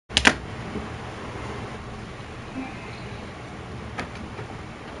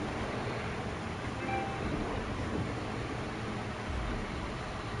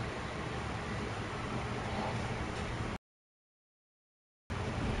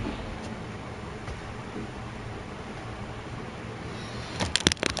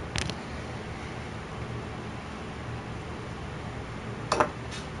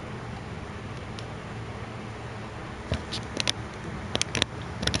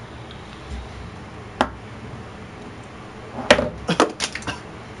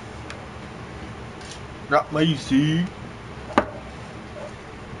Not Macy.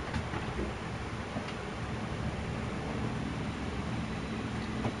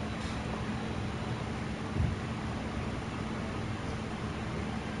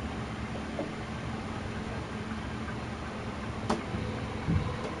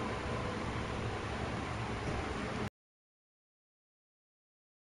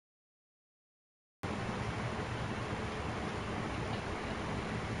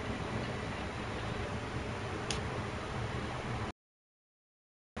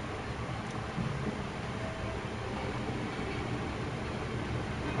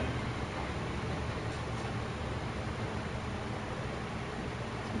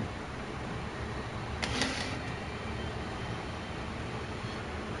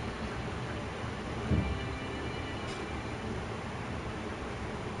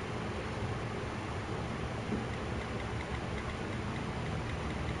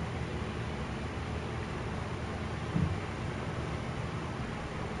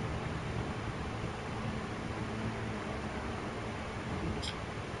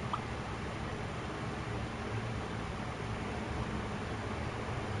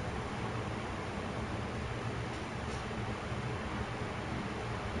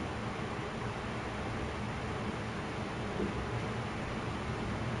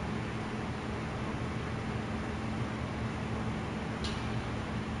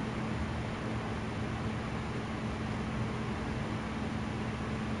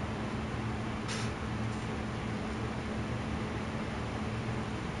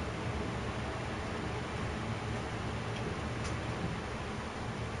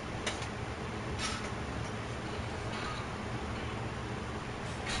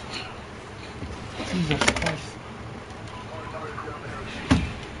 Jesus Christ.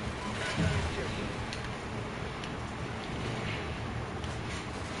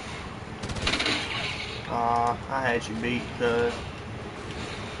 I had you beat, cuz.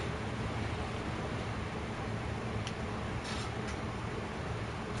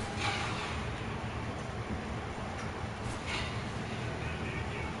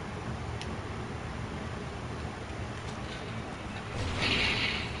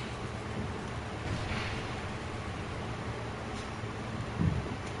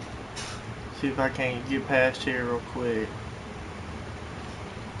 See if I can't get past here real quick.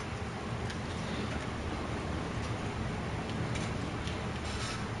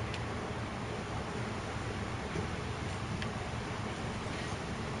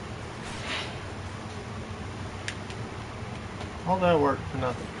 All that work for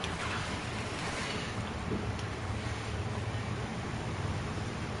nothing.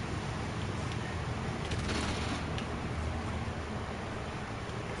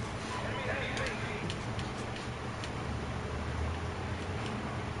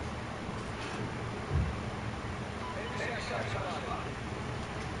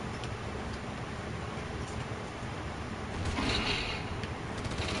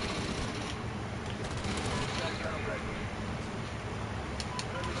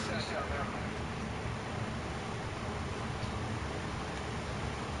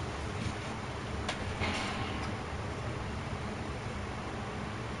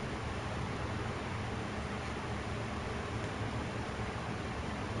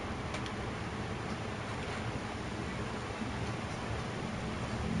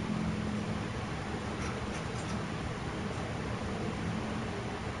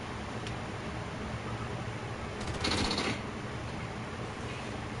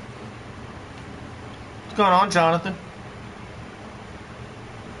 What's going on, Jonathan?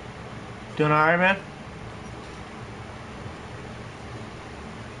 Doing alright, man?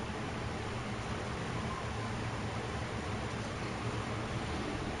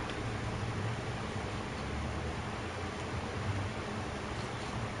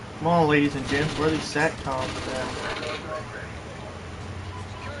 Come on, ladies and gents, where are these SATCOMs at?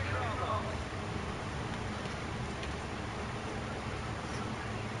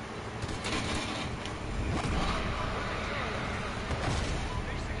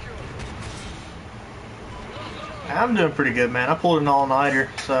 I'm doing pretty good, man. I pulled an all-nighter,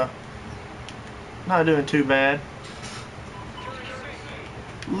 so not doing too bad.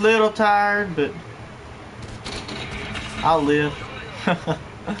 Little tired, but I'll live.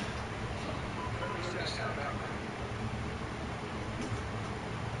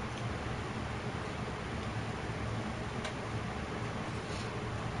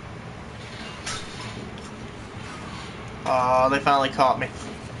 Oh, they finally caught me.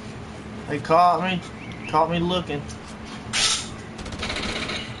 They caught me. Caught me looking.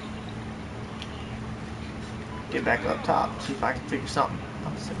 Get back up top. See if I can figure something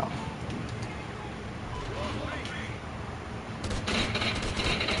out.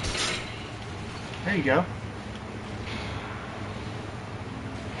 There you go.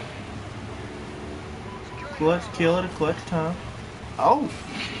 Clutch kill at a clutch time. Oh!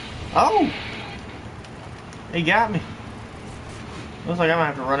 Oh! He got me. Looks like I'm gonna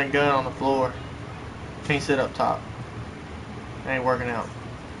have to run and gun on the floor. Can't sit up top. Ain't working out.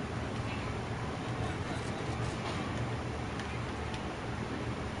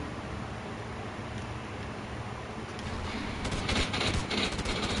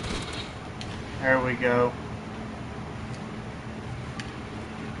 There we go.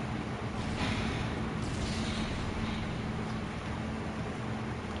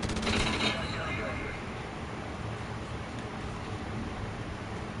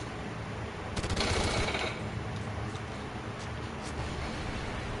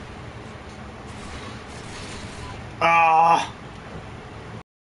 Ah!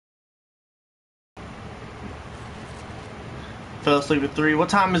 Fell asleep at 3. What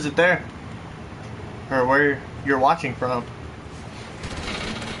time is it there? Or where you're watching from?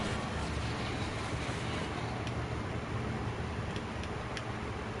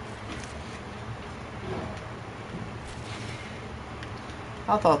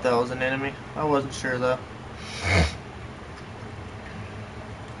 I thought that was an enemy. I wasn't sure though.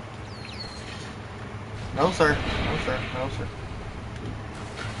 No sir. No sir. No sir.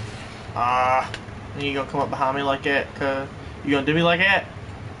 Ah. You gonna come up behind me like that? Cuz you gonna do me like that?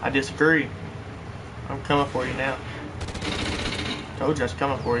 I disagree. I'm coming for you now. Told you I was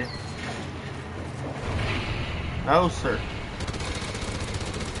coming for you. No sir.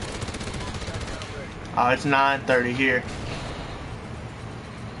 Oh, it's 9:30 here.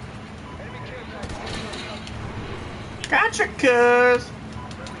 Gotcha, cuz.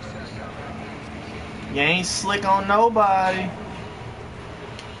 You ain't slick on nobody.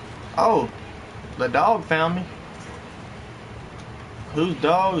 Oh, the dog found me. Whose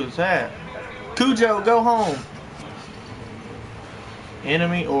dog is that? Cujo, go home.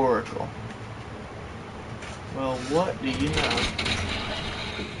 Enemy Oracle. Well, what do you know?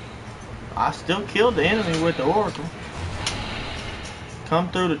 I still killed the enemy with the Oracle.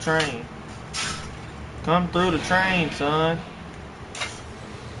 Come through the train. Come through the train, son.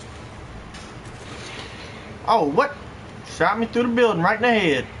 Oh, what? Shot me through the building right in the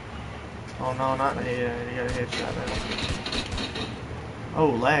head. Oh, no, not in the head. He got a headshot now. Oh,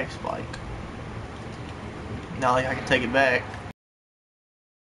 lag spike. Now I can take it back.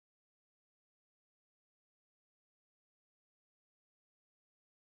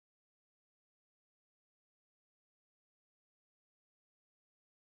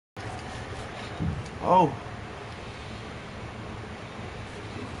 Oh.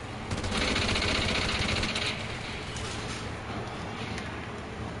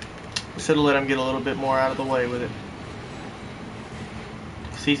 Should have let him get a little bit more out of the way with it.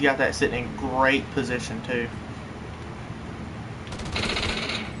 Because he's got that sitting in great position too.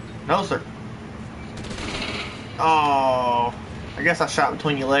 No, sir. Oh. I guess I shot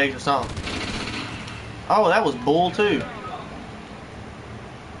between your legs or something. Oh, that was bull too.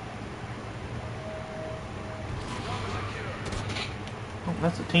 Oh,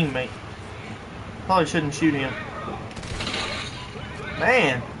 that's a teammate. Probably shouldn't shoot him.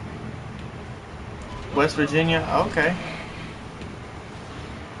 Man. West Virginia, okay.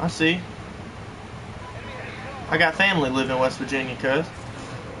 I see. I got family living in West Virginia, cuz.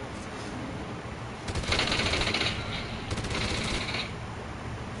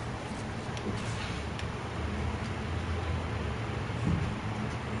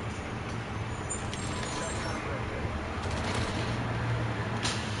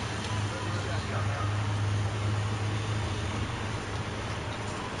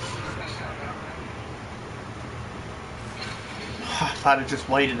 If I'd have just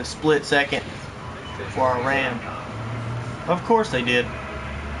waited a split second before I ran. Of course they did.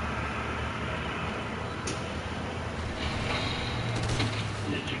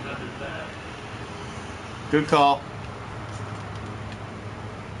 Good call.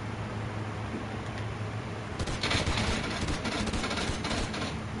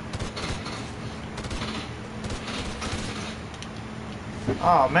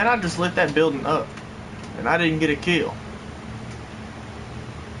 Oh man, I just lit that building up and I didn't get a kill.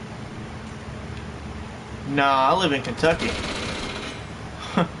 Nah, I live in Kentucky.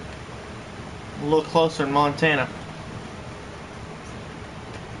 A little closer in Montana.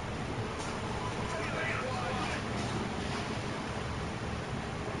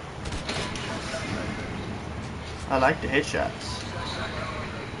 I like the headshots.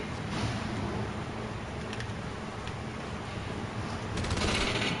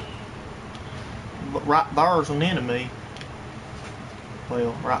 But right there's an enemy.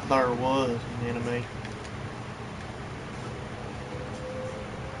 Well, right there was an enemy.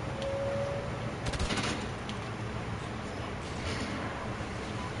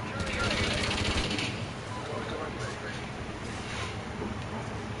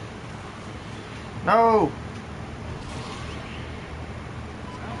 No!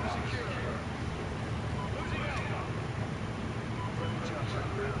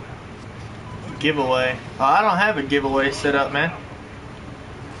 Giveaway. Oh, I don't have a giveaway set up, man.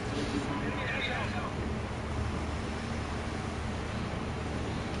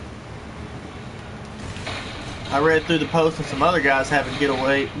 I read through the post and some other guys have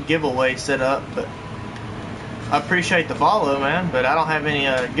a giveaway set up, but I appreciate the follow, man, but I don't have any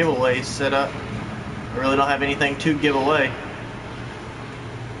giveaways set up. I really don't have anything to give away.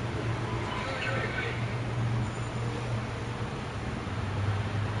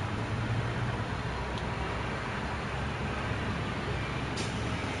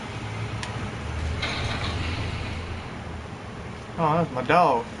 Oh, that's my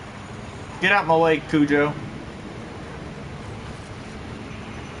dog. Get out my way, Cujo.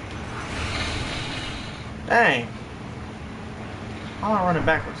 Dang. I'm running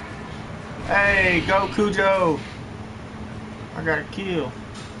backwards. Hey, go Cujo. I got a kill.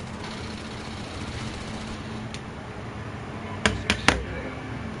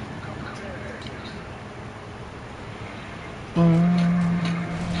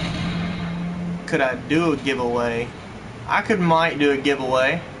 Could I do a giveaway? I might do a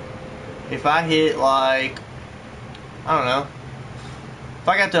giveaway if I hit like, I don't know, if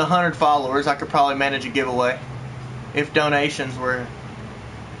I got to 100 followers, I could probably manage a giveaway if donations were,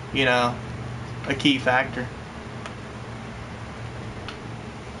 you know, a key factor.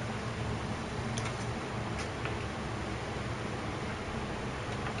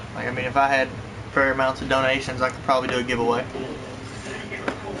 Like, I mean, if I had fair amounts of donations, I could probably do a giveaway.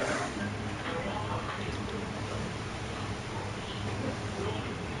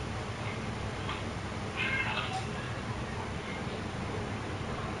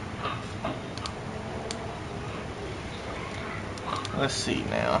 Let's see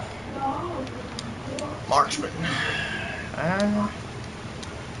now. Marksman.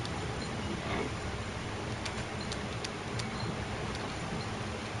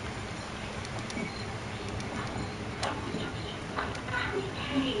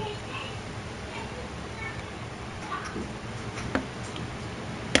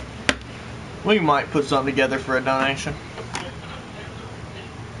 We might put something together for a donation.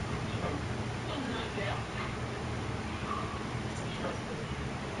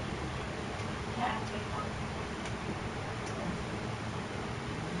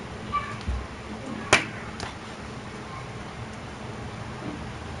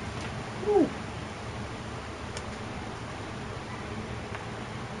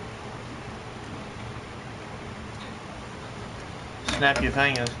 Snap your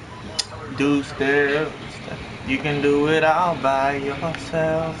fingers. Do steps. You can do it all by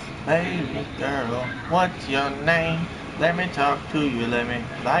yourself. Baby girl, what's your name? Let me talk to you, let me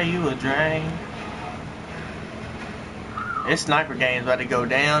buy you a drink. This sniper game's about to go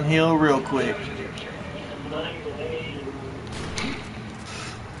downhill real quick.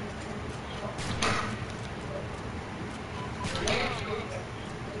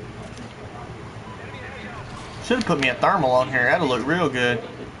 Should have put me a thermal on here. That'll look real good.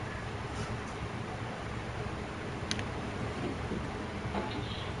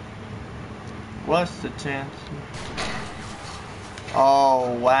 What's the chance?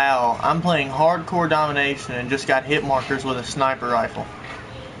 Oh, wow. I'm playing hardcore domination and just got hit markers with a sniper rifle.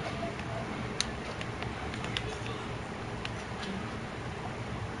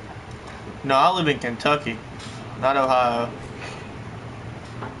 No, I live in Kentucky, not Ohio.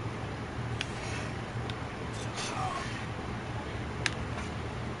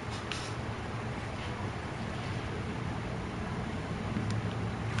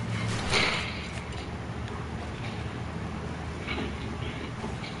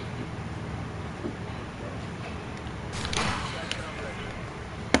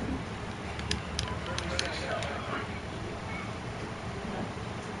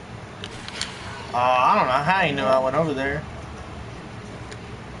 I don't know how he knew I went over there.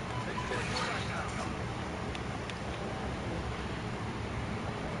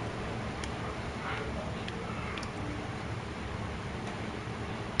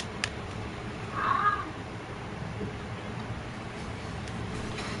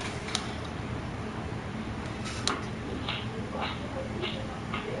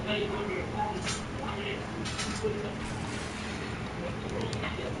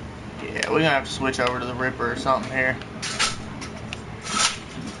 Yeah, we're gonna have to switch over to the Ripper or something here.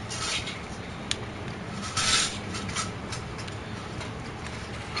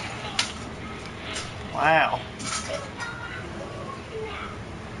 Wow.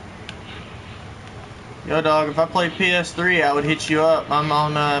 Yo, dog, if I played PS3, I would hit you up. I'm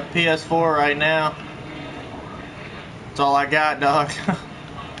on PS4 right now. That's all I got, dog.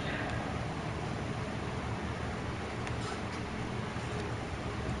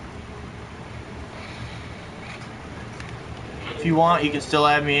 If you want, you can still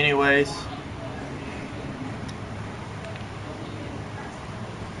add me anyways.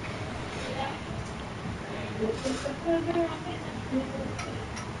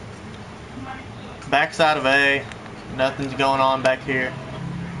 Backside of A. Nothing's going on back here.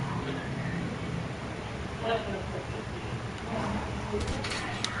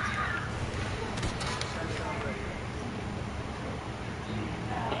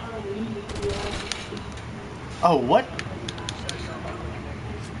 Oh, what?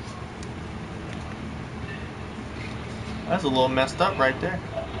 That's a little messed up right there.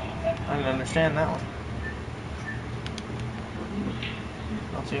 I didn't understand that one.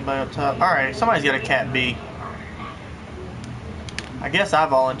 Don't see anybody up top. Alright, somebody's got a cat B. I guess I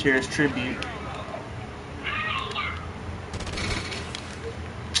volunteer as tribute.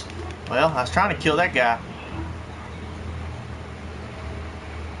 Well, I was trying to kill that guy.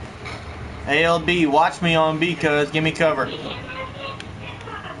 ALB, watch me on B, cuz. Give me cover.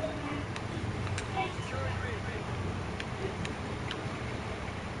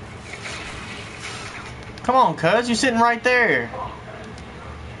 Come on, cuz. You're sitting right there.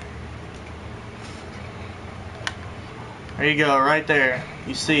 There you go, right there.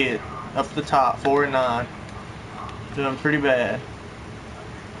 You see it. Up the top, 4 and 9. Doing pretty bad.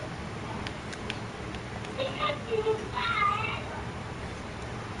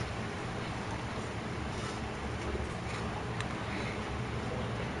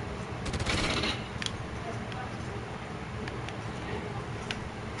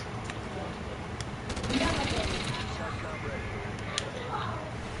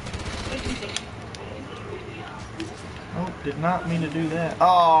 Oh, did not mean to do that.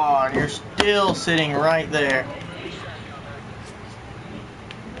 Oh, and you're still sitting right there.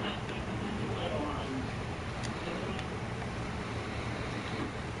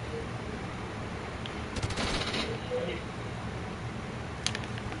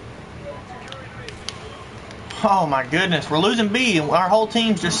 Oh my goodness, we're losing B and our whole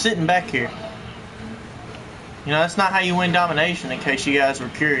team's just sitting back here. You know, that's not how you win domination, in case you guys were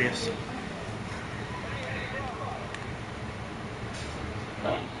curious.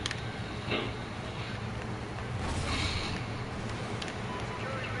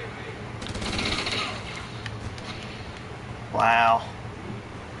 Wow.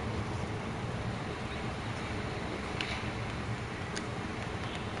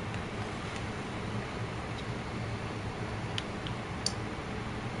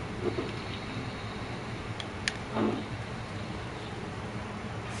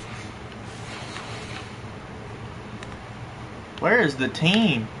 Where is the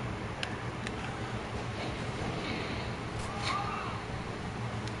team?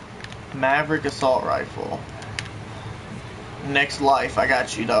 Maverick assault rifle. Next life, I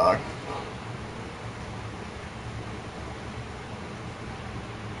got you, dog.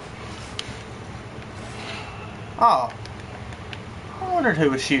 Oh. I wondered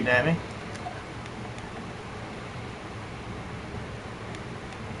who was shooting at me.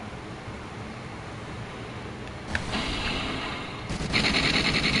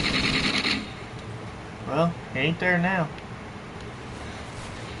 Well, he ain't there now.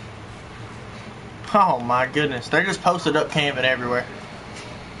 Oh my goodness, they're just posted up camping everywhere.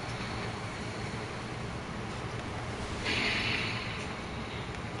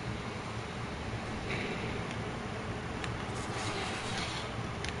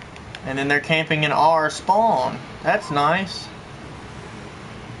 And then they're camping in our spawn. That's nice.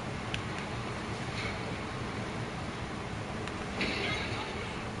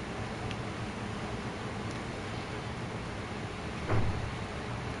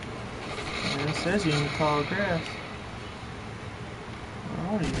 It says you can call grass.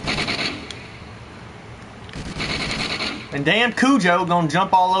 Where are you? And damn Cujo gonna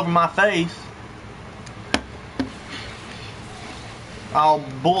jump all over my face. Oh,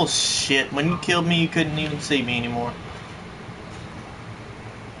 bullshit. When you killed me, you couldn't even see me anymore.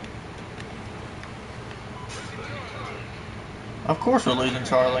 Of course we're losing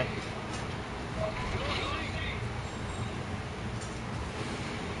Charlie.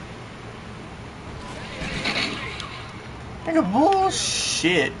 Nigga,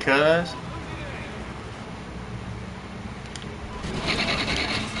 bullshit, cuz.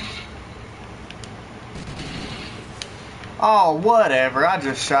 Oh, whatever. I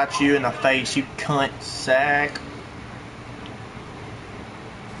just shot you in the face, you cunt sack.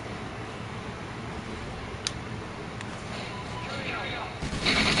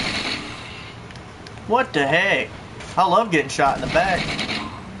 What the heck? I love getting shot in the back.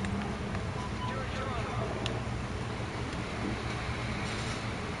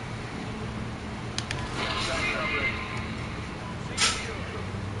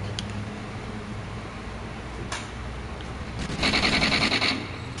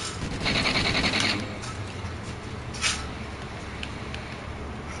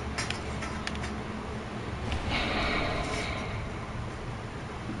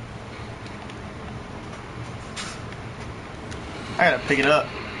 I gotta pick it up.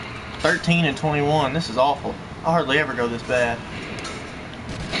 13 and 21. This is awful. I hardly ever go this bad.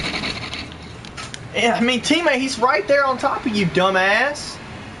 Yeah, I mean, teammate, he's right there on top of you, dumbass.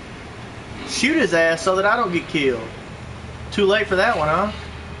 Shoot his ass so that I don't get killed. Too late for that one, huh?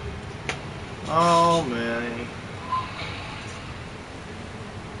 Oh, man.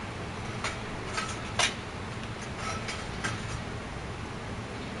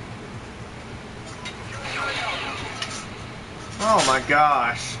 Oh my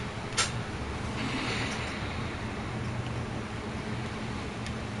gosh.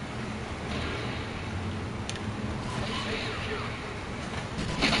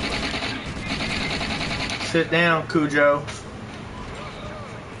 Sit down, Cujo.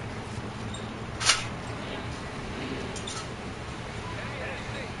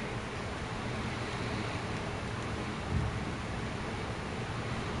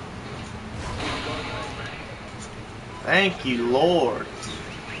 Thank you, Lord.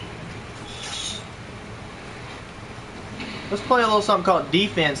 Let's play a little something called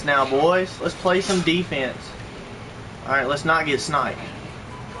defense now, boys. Let's play some defense. Alright, let's not get sniped.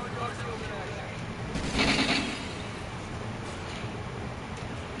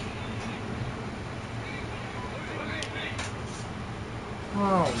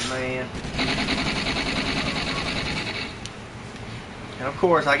 Oh, man. And of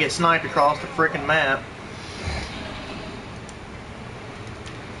course, I get sniped across the frickin' map.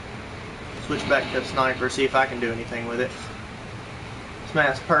 Switch back to the sniper, see if I can do anything with it. This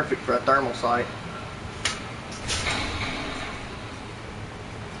map's perfect for a thermal sight.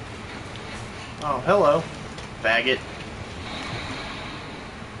 Oh, hello, faggot.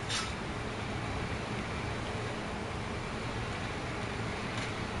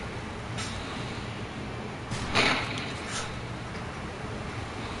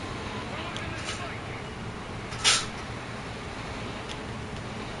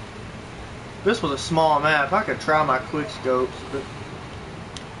 This was a small map. I could try my quick scopes, but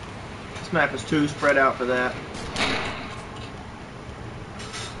this map is too spread out for that.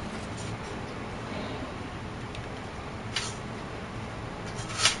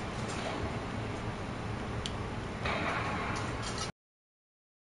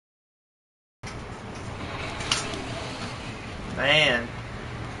 Man.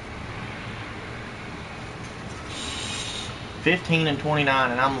 15 and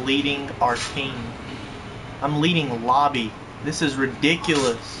 29, and I'm leading our team. I'm leading lobby. This is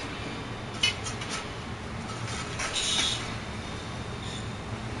ridiculous.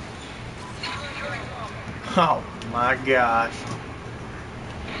 Oh my gosh.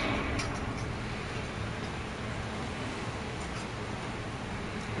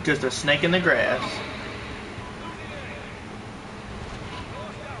 Just a snake in the grass.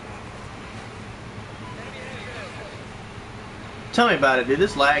 Tell me about it, dude.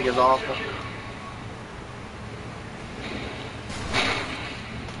 This lag is awful.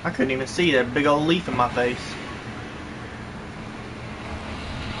 I couldn't even see that big old leaf in my face.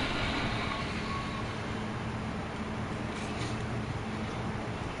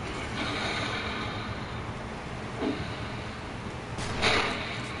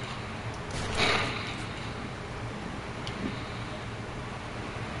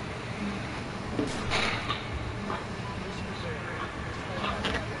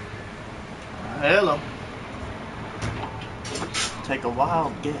 Hello. Take a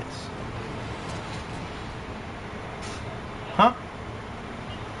wild guess. Huh?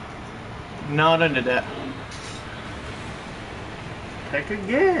 Not into that. Take a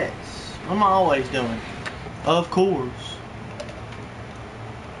guess. I'm always doing. Of course.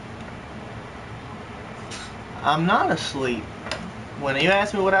 I'm not asleep. When you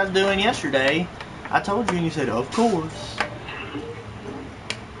asked me what I was doing yesterday, I told you and you said, of course.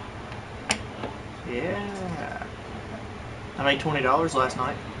 Yeah. I made $20 last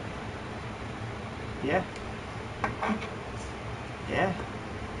night. Yeah. Yeah.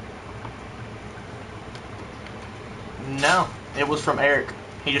 No, it was from Eric.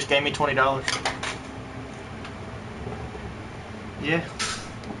 He just gave me $20. Yeah.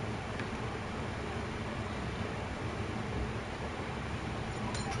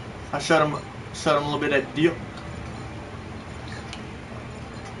 I showed him a little bit of that deal.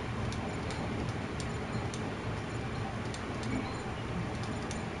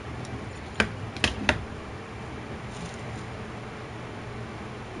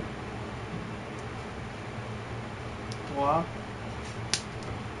 Wow.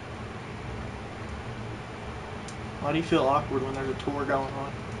 Why do you feel awkward when there's a tour going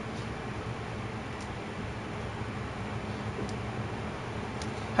on?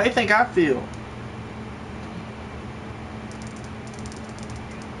 How do you think I feel?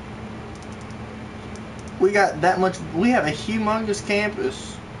 We got that much. We have a humongous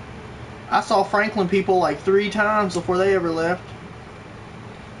campus. I saw Franklin people like 3 times before they ever left.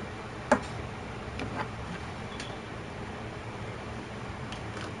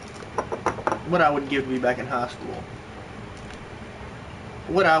 What I would give to be back in high school.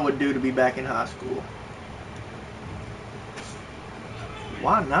 What I would do to be back in high school.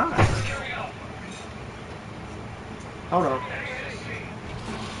 Why not? Hold on.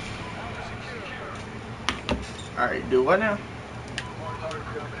 Alright, do what now?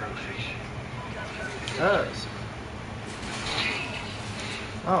 Does.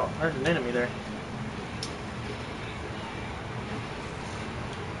 Oh, there's an enemy there.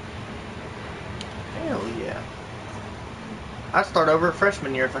 Hell yeah. I'd start over at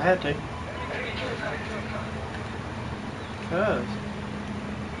freshman year if I had to. Cuz.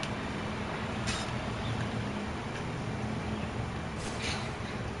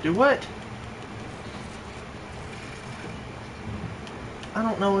 Do what? I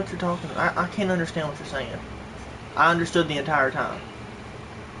don't know what you're talking about. I can't understand what you're saying. I understood the entire time.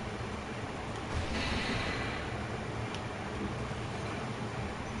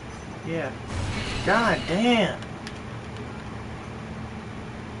 Yeah. God damn.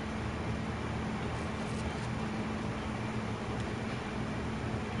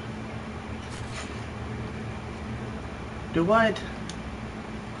 Do what?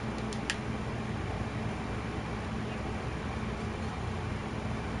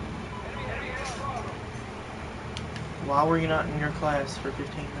 Why were you not in your class for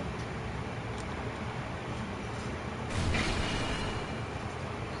 15 minutes?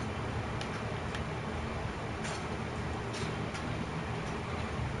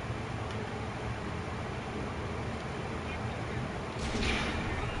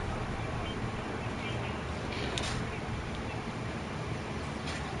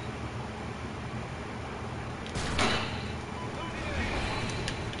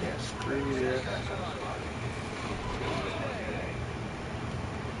 Yeah, screw this.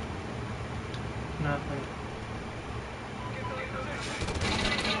 Nothing.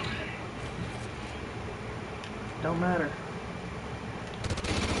 Don't matter.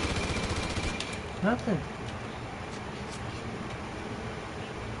 Nothing.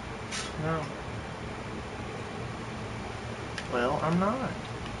 No. Well, I'm not.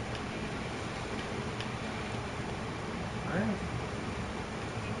 Alright.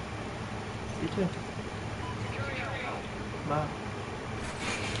 You too. Bye.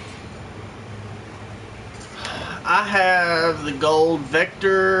 I have the gold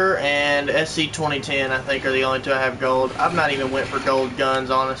Vector and SC 2010, I think, are the only 2 I have gold. I've not even went for gold guns,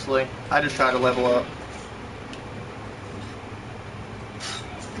 honestly. I just try to level up.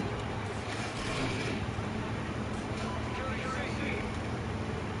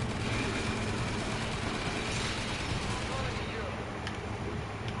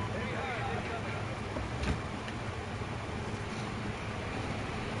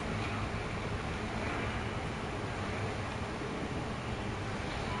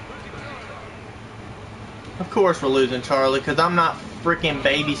 Of course we're losing, Charlie, because I'm not freaking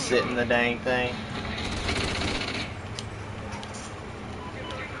babysitting the dang thing.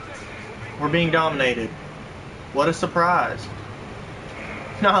 We're being dominated. What a surprise.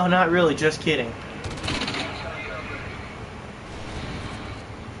 No, not really, just kidding.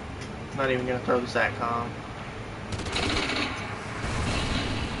 Not even going to throw the SATCOM.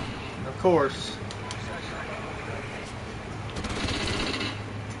 Of course.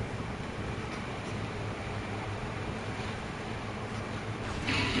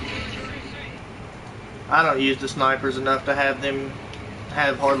 I don't use the snipers enough to have them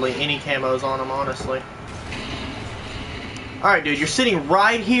have hardly any camos on them, honestly. Alright, dude, you're sitting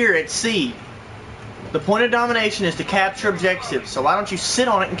right here at C. The point of domination is to capture objectives, so why don't you sit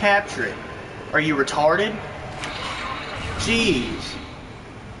on it and capture it? Are you retarded? Jeez.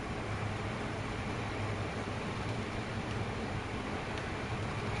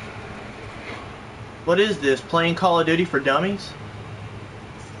 What is this? Playing Call of Duty for dummies?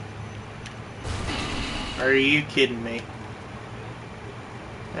 Are you kidding me?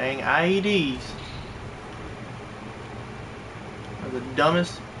 Dang, IEDs are the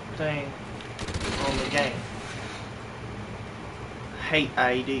dumbest thing on the game. I hate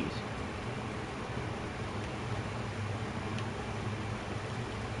IEDs.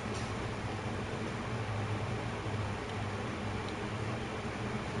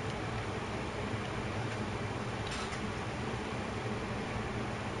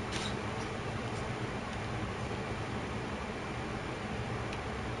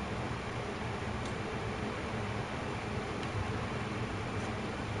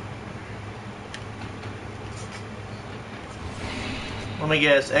 Let me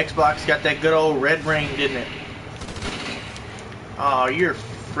guess, Xbox got that good old red ring, didn't it? Oh, you're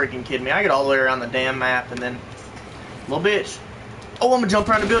freaking kidding me. I get all the way around the damn map and then... Little bitch. Oh, I'm gonna jump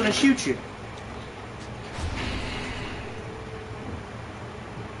around the building and shoot you.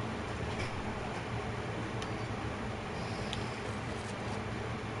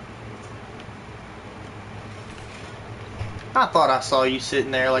 I thought I saw you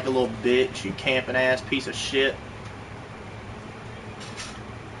sitting there like a little bitch, you camping ass piece of shit.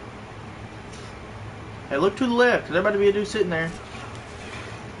 Hey, look to the left, 'cause there about to be a dude sitting there.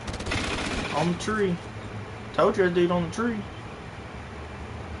 On the tree. Told you a dude on the tree.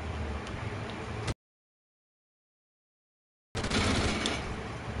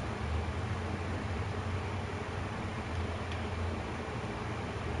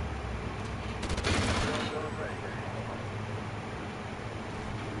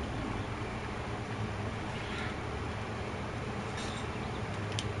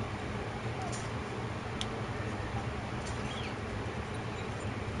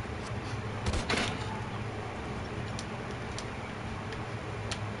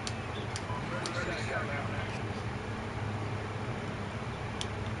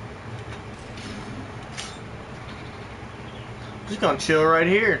 Just gonna chill right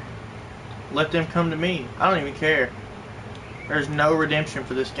here. Let them come to me. I don't even care. There's no redemption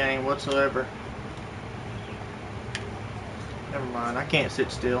for this game whatsoever. Never mind, I can't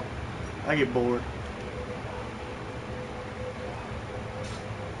sit still. I get bored.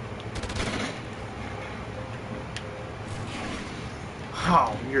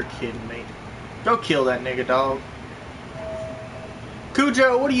 Oh, you're kidding me. Go kill that nigga, dog.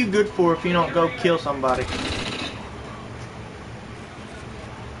 Cujo, what are you good for if you don't go kill somebody?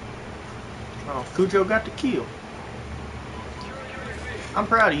 Oh, Cujo got the kill. I'm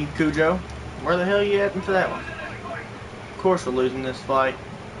proud of you, Cujo. Where the hell you at for that one? Of course we're losing this fight.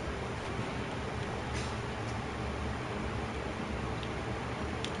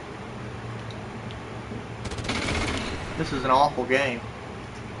 This is an awful game.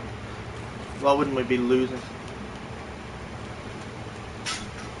 Why wouldn't we be losing?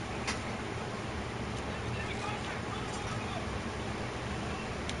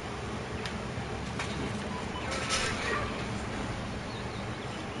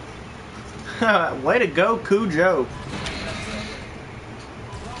 Way to go, Cujo.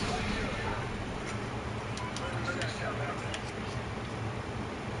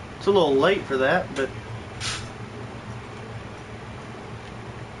 It's a little late for that, but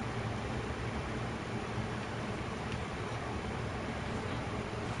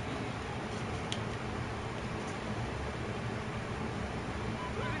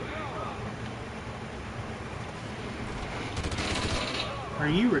are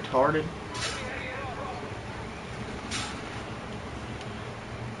you retarded?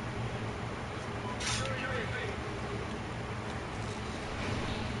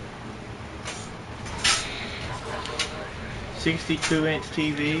 .62-inch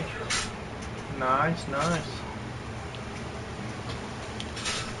TV. Nice, nice.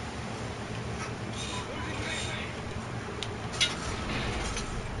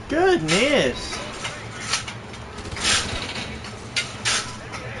 Goodness.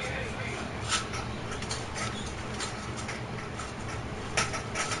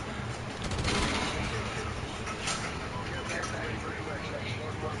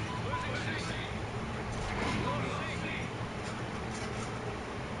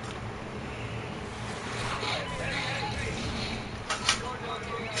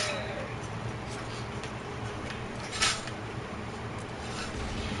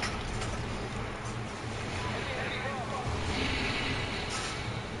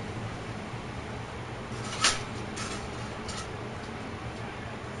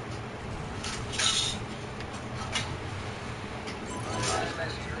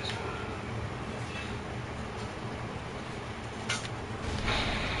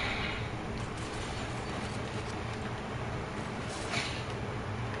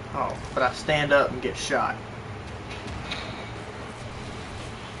 Oh, but I stand up and get shot.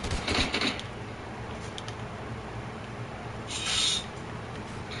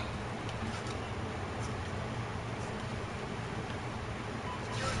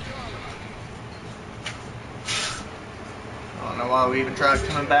 I don't know why we even tried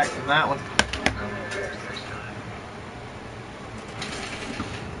coming back from that one.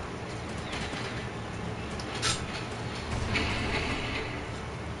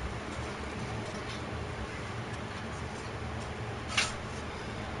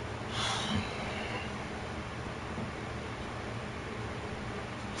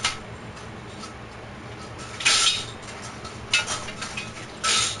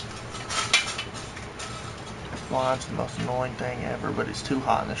 It's the most annoying thing ever, but it's too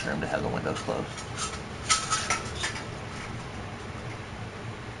hot in this room to have the windows closed.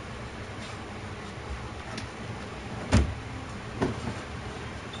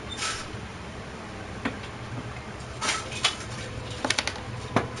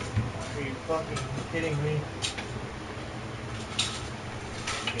 Are you fucking kidding me?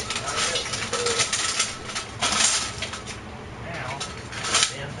 Now,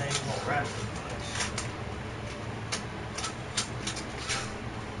 damn thing won't rest.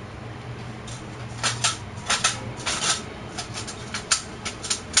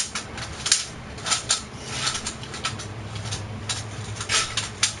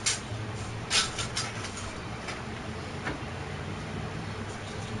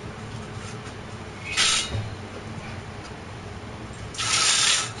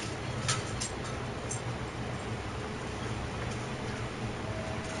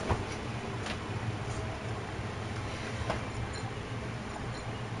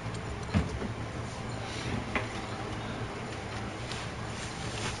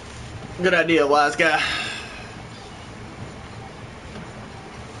 Good idea, wise guy.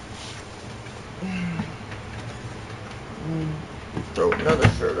 Throw another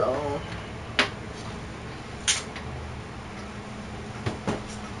shirt on.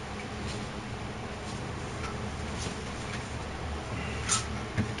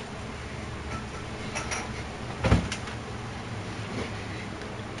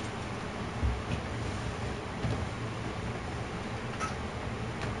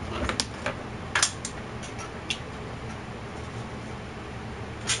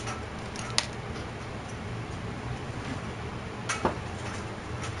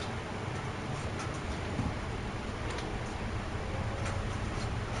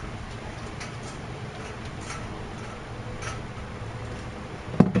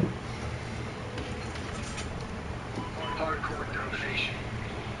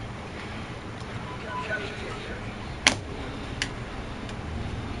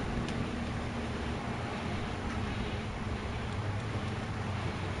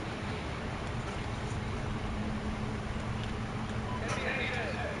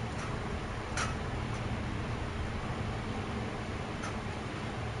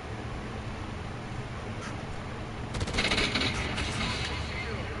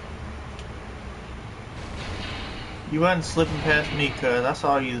 You wasn't slipping past me, cuz I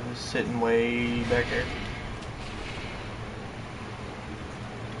saw you sitting way back there.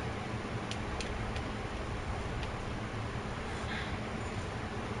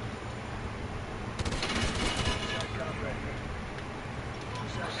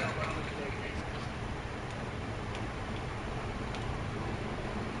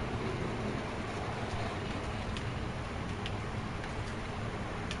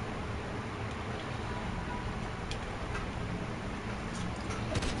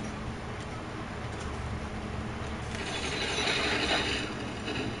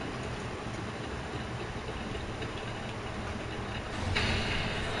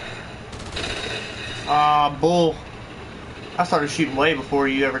 Bull. I started shooting way before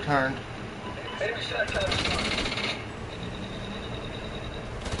you ever turned.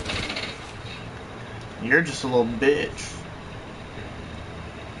 You're just a little bitch.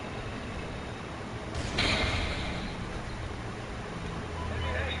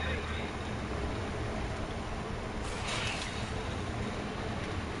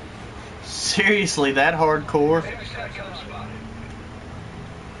 Seriously, that hardcore?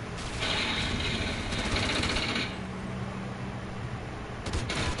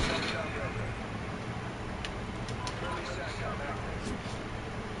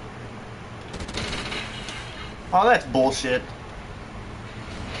 Oh, that's bullshit.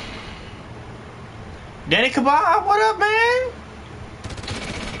 Danny Kebab, what up, man?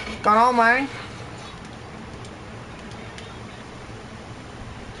 What's going on, man?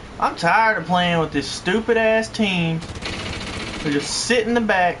 I'm tired of playing with this stupid ass team who just sit in the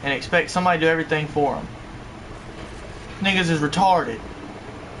back and expect somebody to do everything for them. Niggas is retarded.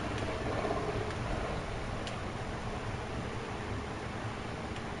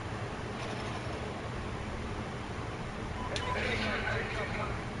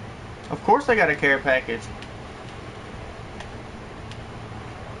 Of course they got a care package.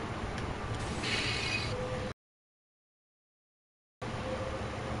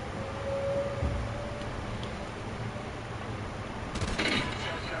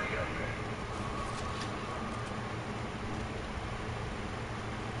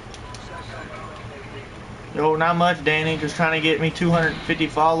 Yo, not much, Danny. Just trying to get me 250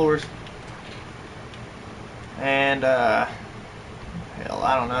 followers. And, hell,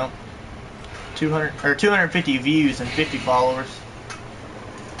 I don't know. 250 views and 50 followers.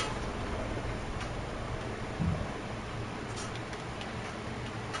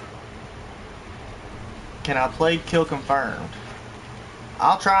 Can I play kill confirmed?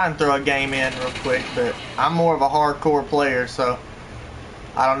 I'll try and throw a game in real quick, but I'm more of a hardcore player, so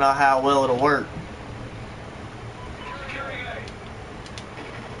I don't know how well it'll work.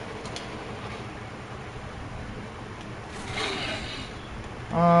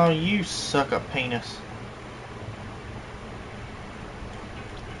 Oh, you suck a penis.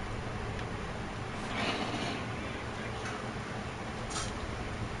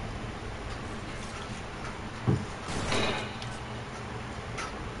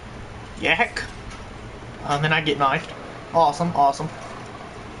 Yak. And then I get knifed. Awesome, awesome.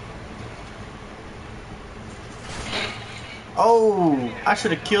 Oh, I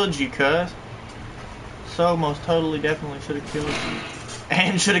should have killed you, cuz. So most totally definitely should have killed you.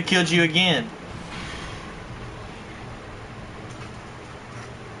 And should have killed you again.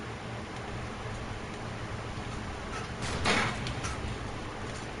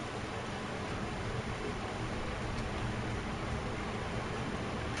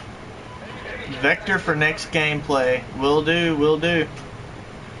 Vector for next gameplay. Will do, will do.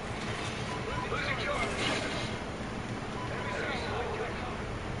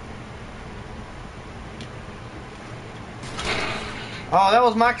 Oh, that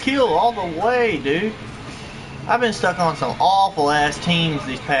was my kill all the way, dude. I've been stuck on some awful ass teams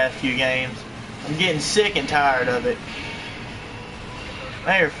these past few games. I'm getting sick and tired of it.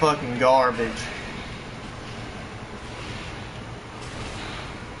 They are fucking garbage.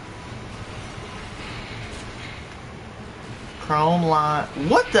 Chrome line.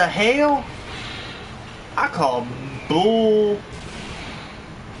 What the hell? I call bull.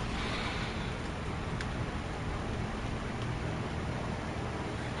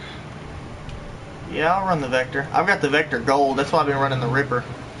 Yeah, I'll run the Vector. I've got the Vector Gold. That's why I've been running the Ripper.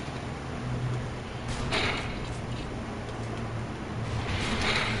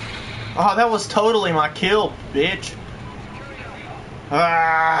 Oh, that was totally my kill, bitch.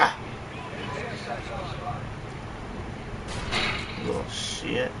 Ah! Little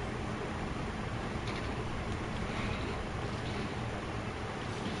shit.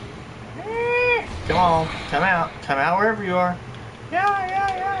 Come on, come out. Come out wherever you are. Yeah,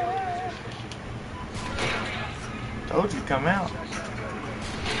 yeah, yeah, yeah. Told you, come out.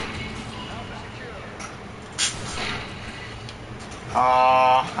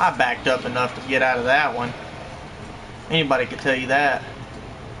 I backed up enough to get out of that one. Anybody could tell you that.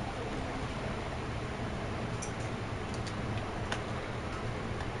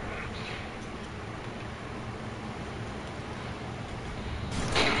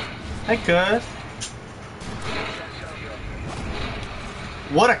 Hey, cuz.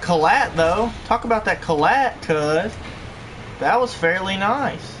 What a collat, though. Talk about that collat, cuz. That was fairly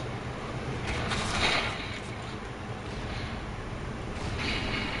nice.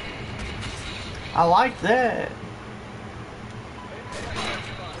 I like that.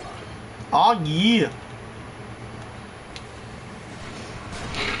 Oh, yeah.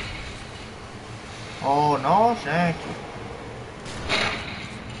 Oh, no, thank you.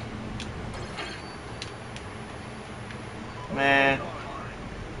 Man.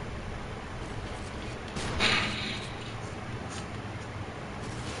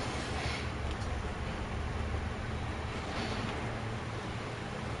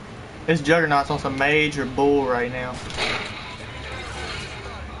 This Juggernaut's on some major bull right now.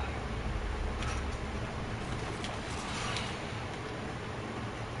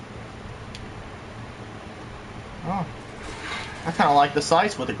 Oh. I kind of like the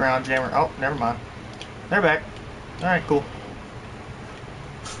sights with the ground jammer. Oh, never mind. They're back. Alright, cool.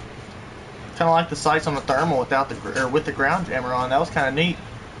 Kind of like the sights on the thermal without the, or with the ground jammer on. That was kind of neat.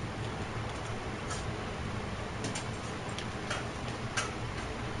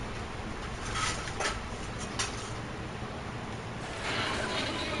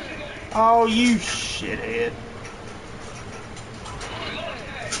 Oh, you shithead.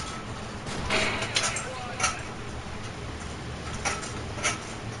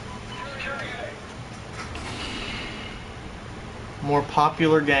 More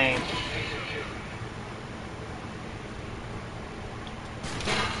popular game.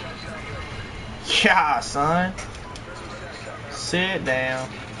 Yeah, son. Sit down.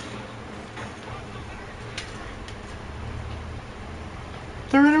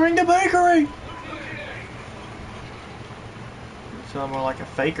 They're entering the bakery. Sounds more like a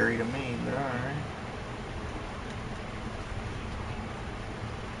fakery to me, but alright.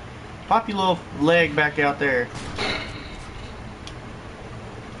 Pop your little leg back out there.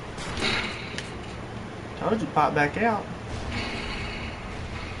 Told you pop back out.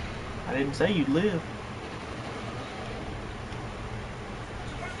 I didn't say you'd live.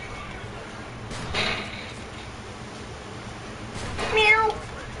 Meow.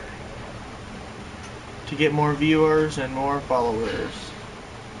 To get more viewers and more followers.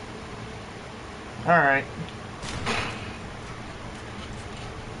 Alright.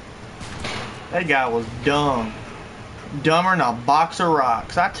 That guy was dumb. Dumber than a box of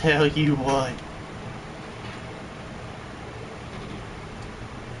rocks, I tell you what.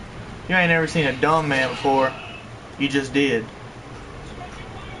 You ain't never seen a dumb man before. You just did.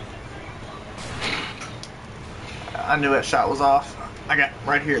 I knew that shot was off. I got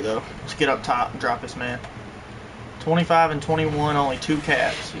right here though. Let's get up top and drop this man. 25 and 21, only 2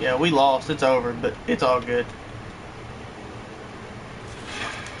 caps. Yeah, we lost. It's over, but it's all good.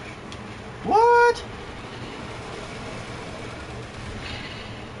 What?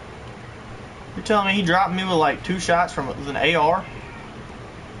 You're telling me he dropped me with like 2 shots from with an AR?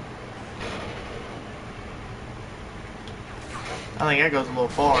 I think that goes a little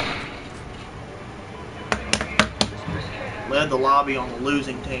far. Led the lobby on the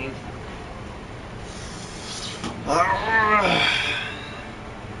losing team. Let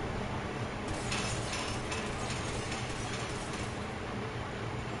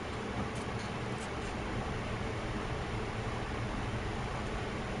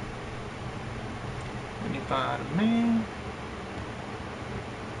me find a man.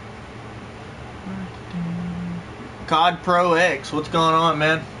 COD Pro X, what's going on,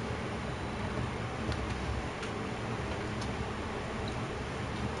 man?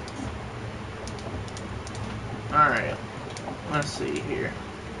 Alright, let's see here.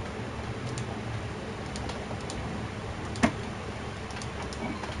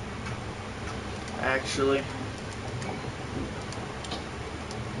 Actually,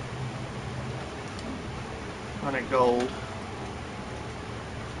 on a gold.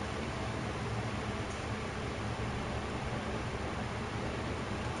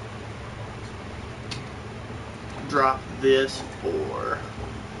 Drop this for.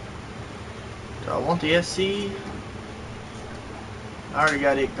 Do I want the SC? I already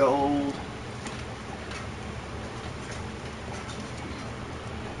got it gold.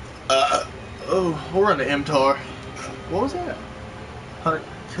 Oh, we'll run the MTAR. What was that? 100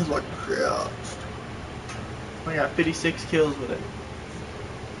 kills like crap. I got 56 kills with it.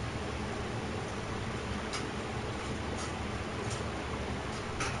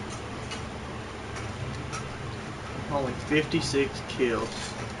 Only 56 kills.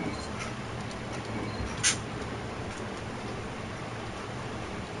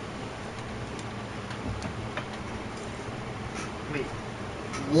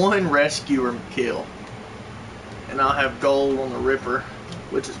 One rescuer kill, and I'll have gold on the Ripper,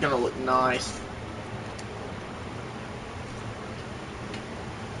 which is gonna look nice.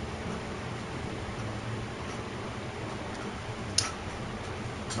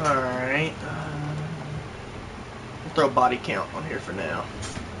 Alright, we'll throw body count on here for now.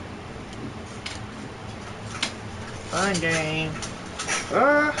 Fine game.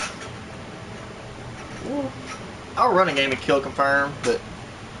 I'll run a game of kill confirm, but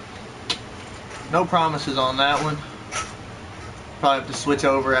no promises on that one. Probably have to switch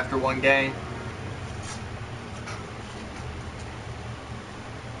over after one game.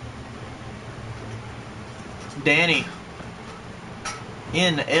 Danny,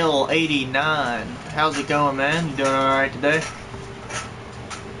 NL89, how's it going, man? You doing alright today?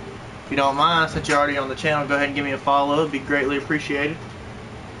 If you don't mind, since you're already on the channel, go ahead and give me a follow. It'd be greatly appreciated.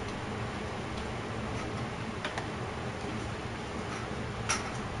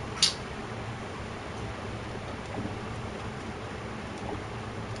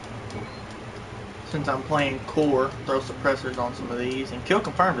 Since I'm playing core, throw suppressors on some of these, and kill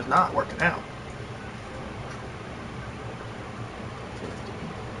confirmed is not working out.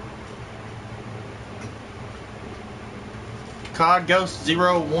 CoD Ghosts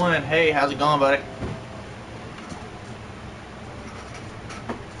 01. Hey, how's it going, buddy?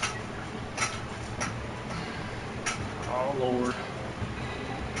 Oh, Lord.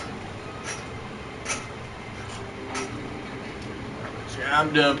 Yeah,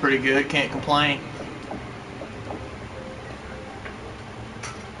 I'm doing pretty good. Can't complain.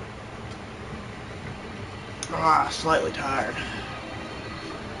 Slightly tired.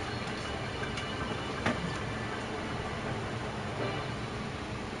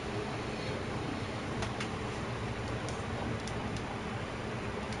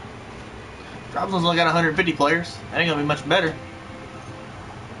 Robson's only got 150 players. That ain't gonna be much better.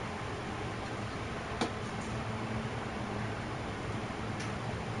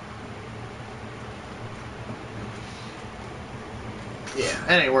 Yeah,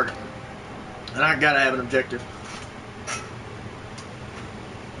 that ain't working. And I gotta have an objective.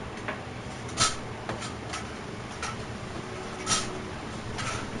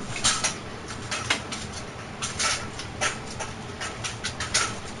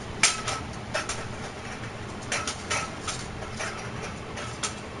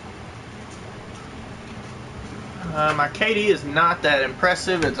 My KD is not that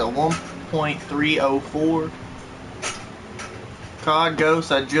impressive. It's a 1.304. CoD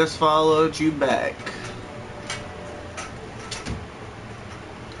Ghost, I just followed you back.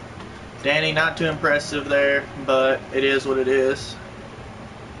 Danny, not too impressive there, but it is what it is.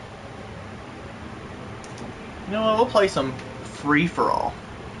 You know what? We'll play some free-for-all.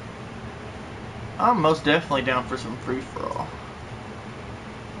 I'm most definitely down for some free-for-all.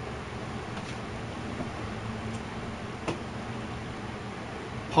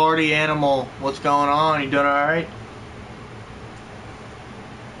 Party Animal, what's going on? You doing alright?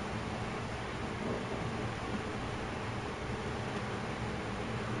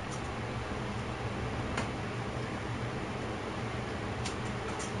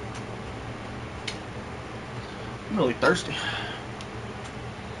 I'm really thirsty.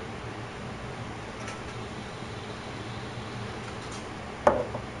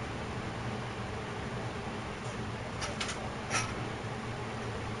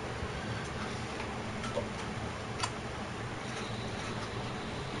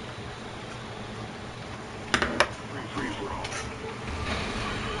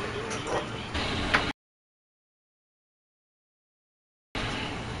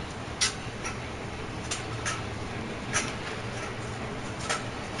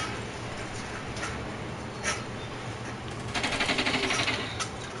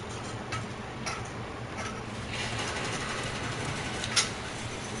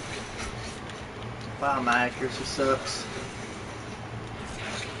 Wow, my accuracy sucks.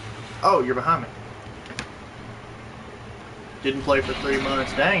 Oh, you're behind me. Didn't play for 3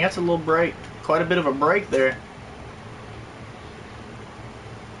 months. Dang, that's a little break. Quite a bit of a break there.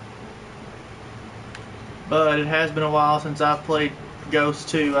 But it has been a while since I've played Ghost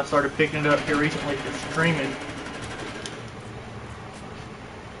 2. I started picking it up here recently for streaming.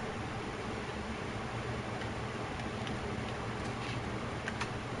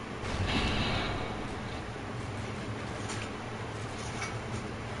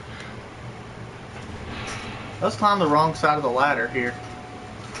 Let's climb the wrong side of the ladder here.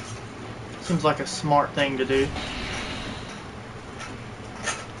 Seems like a smart thing to do.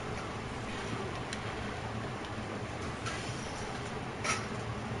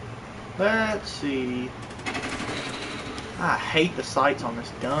 Let's see. I hate the sights on this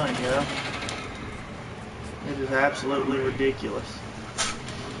gun, yo. It is absolutely ridiculous.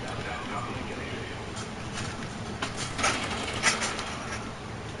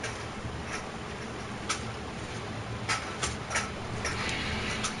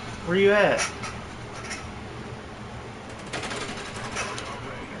 Where you at?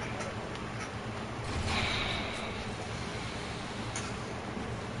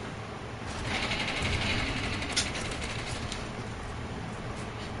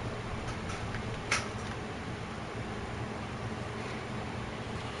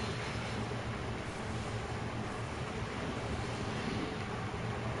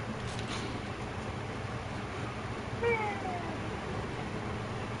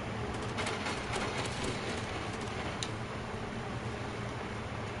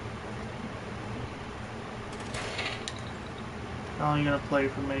 How long are you gonna play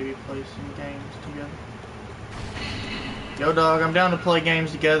for maybe play some games together? Yo dog, I'm down to play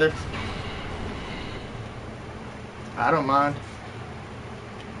games together. I don't mind.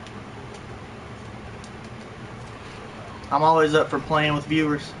 I'm always up for playing with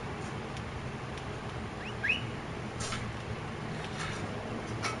viewers.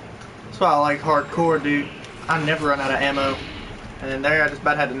 That's why I like hardcore, dude. I never run out of ammo. And then there I just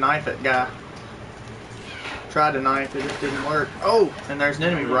about had to knife that guy. Tried to knife it, just didn't work. Oh, and there's an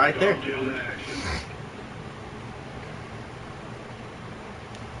enemy right there.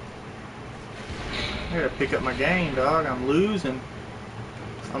 I gotta pick up my game, dog. I'm losing.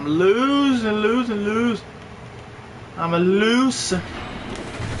 I'm losing. I'm a loose.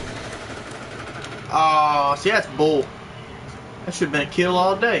 Oh, see, that's bull. That should have been a kill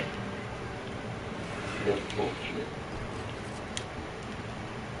all day.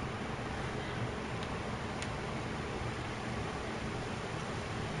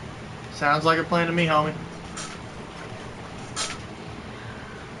 Sounds like a plan to me, homie.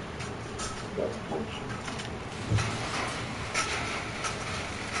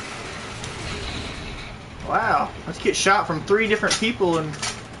 Wow, let's get shot from 3 different people and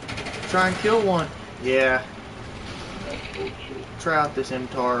try and kill one. Yeah. Try out this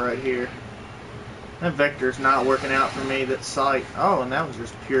MTAR right here. That vector's not working out for me, that sight. Oh, and that was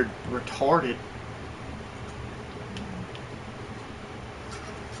just pure retarded.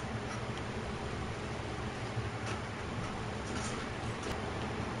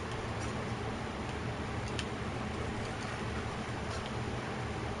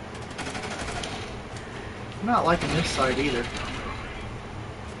 I'm not liking this sight either.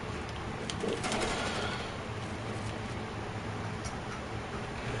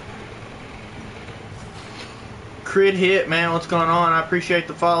 Crit hit, man, what's going on? I appreciate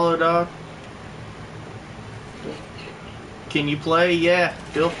the follow, dog. Can you play? Yeah,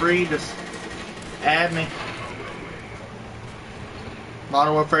 feel free, just add me.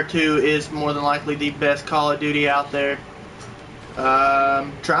 Modern Warfare 2 is more than likely the best Call of Duty out there.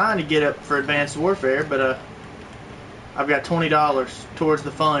 I'm trying to get up for Advanced Warfare, but I've got $20 towards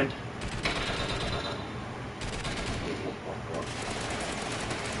the fund.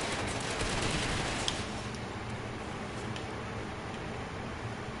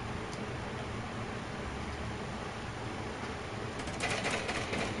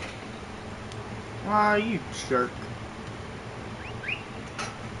 Why, you jerk.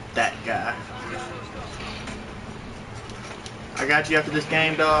 That guy. I got you after this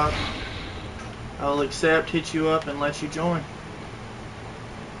game, dog. I will accept, hit you up, and let you join.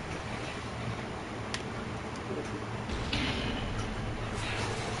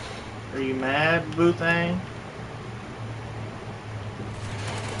 Are you mad, Boothang?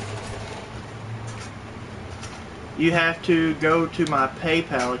 You have to go to my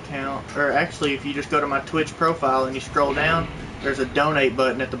PayPal account, or actually if you just go to my Twitch profile and you scroll down, there's a donate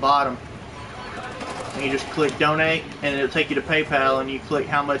button at the bottom. And you just click donate and it'll take you to PayPal and you click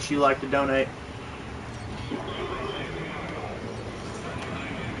how much you like to donate.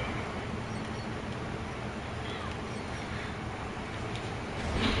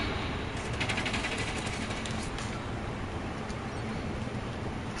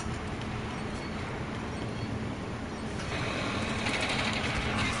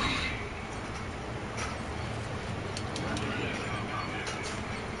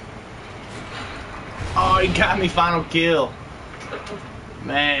 Oh, he got me final kill.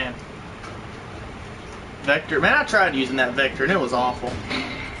 Man. Vector. Man, I tried using that Vector and it was awful.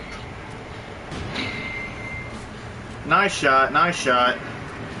 Nice shot, nice shot.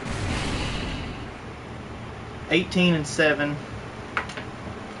 18-7.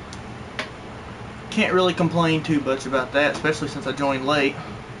 Can't really complain too much about that, especially since I joined late.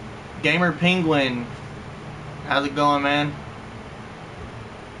 Gamer Penguin. How's it going, man?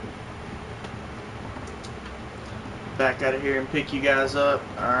 Back out of here and pick you guys up.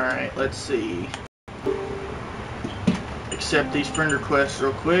 Alright, let's see. Accept these friend requests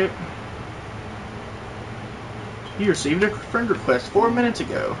real quick. You received a friend request 4 minutes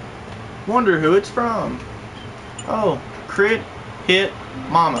ago. Wonder who it's from. Oh, Crit Hit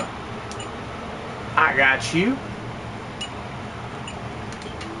Mama. I got you.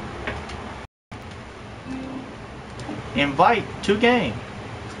 Invite to game.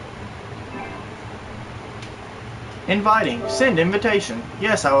 Inviting. Send invitation.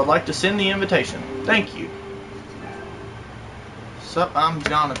 Yes, I would like to send the invitation. Thank you. Sup, I'm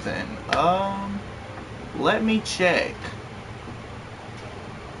Jonathan. Let me check.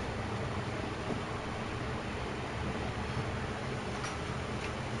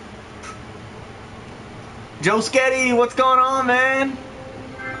 Joe Sketty, what's going on, man?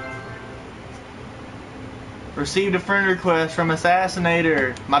 Received a friend request from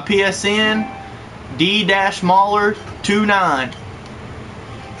Assassinator. My PSN D-Mauler29.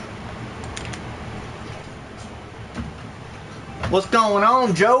 What's going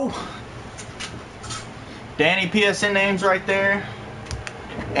on, Joe? Danny PSN name's right there.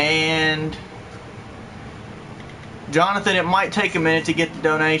 And Jonathan, it might take a minute to get the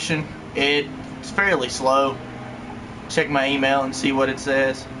donation. It's fairly slow. Check my email and see what it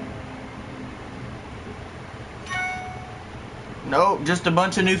says. Nope, just a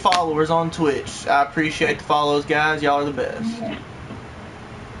bunch of new followers on Twitch. I appreciate the follows, guys. Y'all are the best.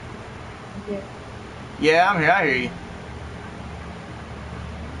 Yeah, I'm here. I hear you.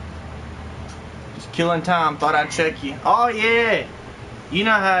 Just killing time. Thought I'd check you. Oh, yeah. You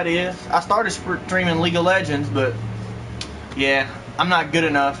know how it is. I started streaming League of Legends, but yeah, I'm not good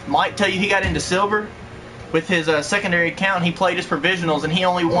enough. Mike tell you he got into silver with his secondary account. He played his provisionals, and he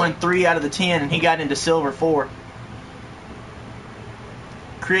only won 3 out of the 10, and he got into silver 4.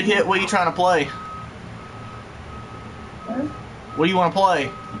 Crit hit, what are you trying to play? What do you want to play?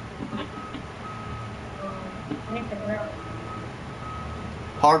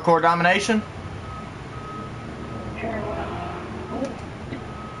 Hardcore domination?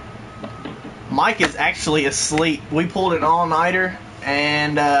 Mike is actually asleep. We pulled an all-nighter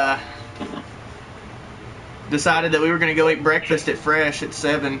and decided that we were going to go eat breakfast at Fresh at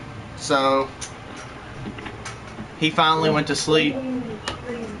 7. So he finally went to sleep.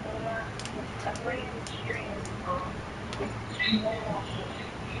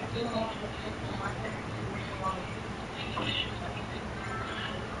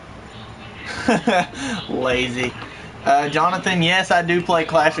 Lazy. Jonathan, yes, I do play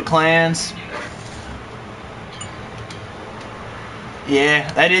Clash of Clans.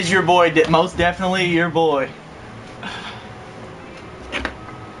 Yeah, that is your boy. Most definitely your boy.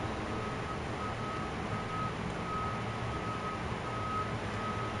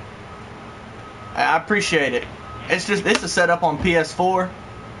 I appreciate it. It's a setup on PS4.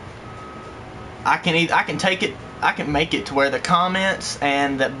 I can take it. I can make it to where the comments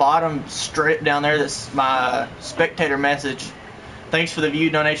and that bottom strip down there, that's my spectator message. Thanks for the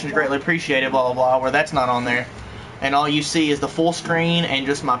view, donations greatly appreciated, blah, blah, blah, where that's not on there. And all you see is the full screen and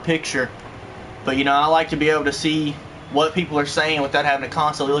just my picture. But, you know, I like to be able to see what people are saying without having to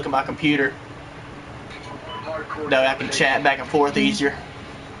constantly look at my computer. That way I can chat back and forth easier.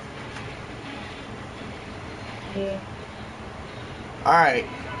 Alright.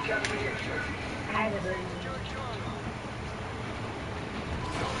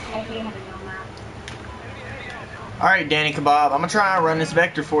 Alright, Danny Kebab, I'm going to try and run this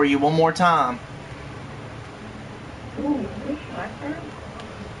vector for you one more time.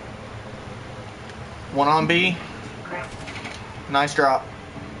 One on B. Nice drop.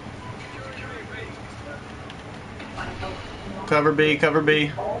 Cover B, cover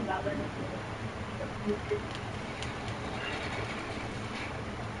B.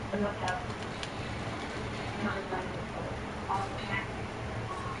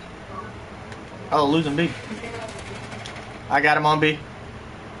 Oh, losing B. I got him on B.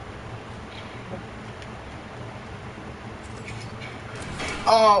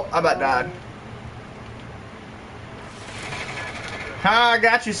 Oh, I about died. I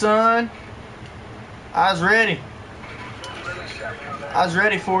got you, son. I was ready. I was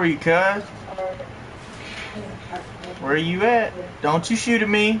ready for you, cuz. Where you at? Don't you shoot at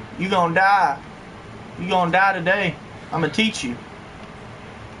me. You gonna die. You gonna die today. I'm gonna teach you.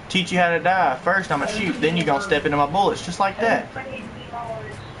 Teach you how to die. First I'm gonna shoot, then you're gonna step into my bullets, just like that.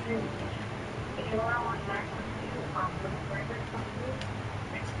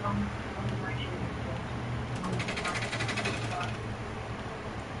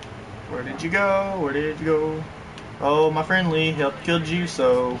 Where did you go? Where did you go? Oh, my friend Lee helped killed you,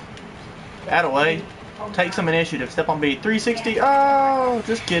 so Attaway. Take some initiative. Step on B. 360. Oh,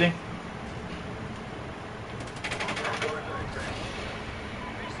 just kidding.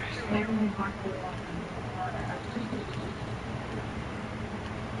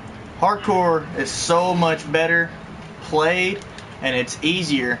 Hardcore is so much better played, and it's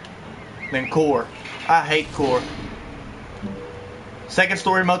easier than core. I hate core. Second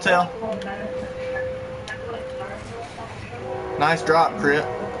story motel. Nice drop, Crit.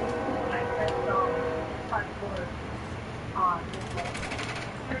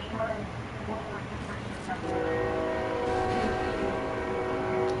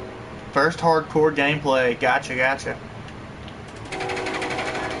 First hardcore gameplay. Gotcha, gotcha.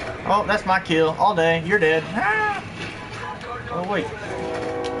 Oh, that's my kill. All day. You're dead. Ah! Oh, wait.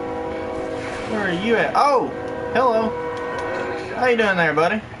 Where are you at? Oh! Hello. How you doing there,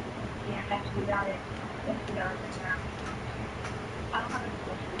 buddy?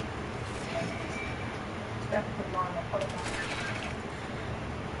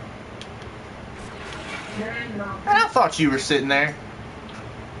 And I thought you were sitting there.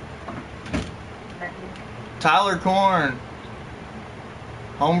 Tyler Corn.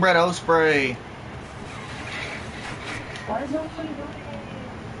 Homebred Osprey.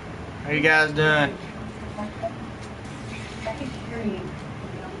 How you guys doing?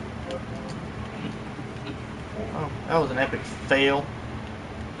 Oh, that was an epic fail.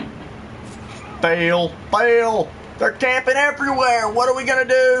 Fail, fail! They're camping everywhere! What are we gonna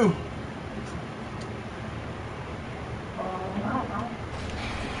do?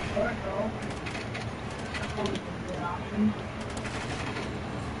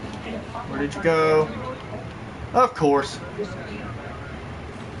 Where did you go? Of course.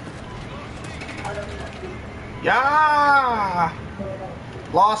 Yeah!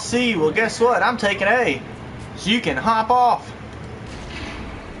 Lost C. Well, guess what? I'm taking A. So you can hop off.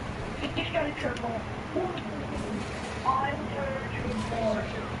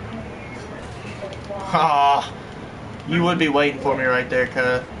 Ah, you would be waiting for me right there,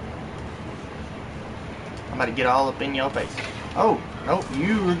 cuz. I'm about to get all up in your face. Oh, nope,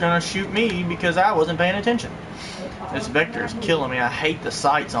 you were gonna shoot me because I wasn't paying attention. This vector is killing me. I hate the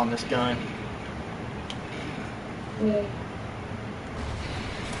sights on this gun. There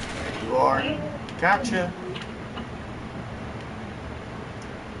you are. Gotcha.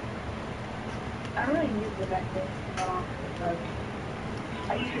 I really use the vector because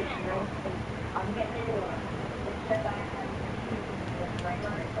I use it to know I'm getting into it. Instead I have to right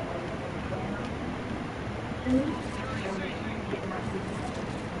on it.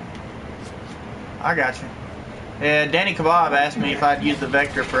 I got you. Yeah, Danny Kebab asked me if I'd use the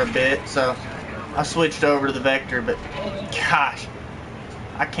vector for a bit, so I switched over to the vector, but gosh,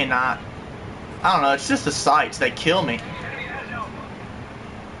 I cannot. I don't know, it's just the sights, they kill me.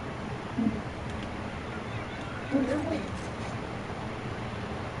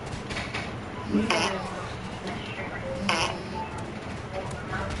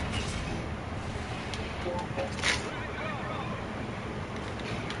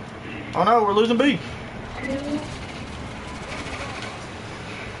 Oh no, we're losing B.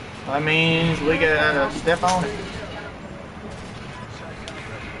 That means we gotta step on it.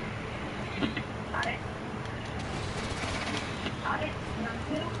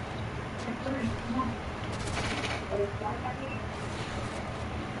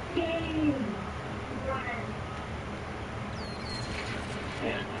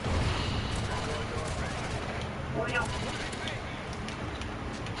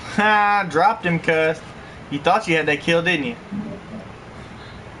 Ha, dropped him, cuz. You thought you had that kill, didn't you?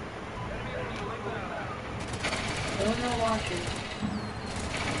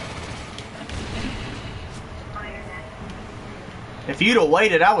 If you'd have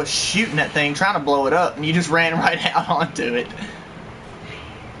waited, I was shooting that thing, trying to blow it up, and you just ran right out onto it.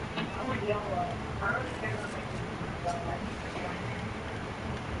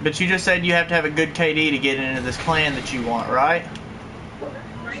 But you just said you have to have a good KD to get into this clan that you want, right?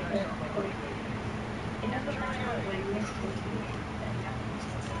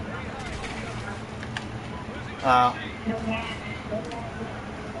 Oh.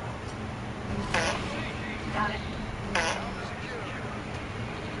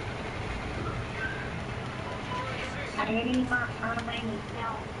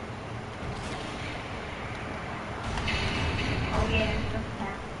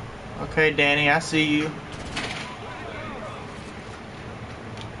 Okay, Danny, I see you.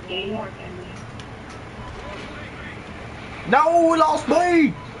 No, we lost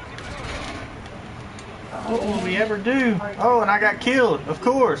B! What will we ever do? Oh, and I got killed, of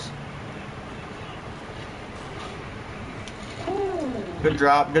course. Good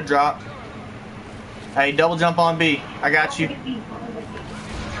drop, good drop. Hey, double jump on B. I got you.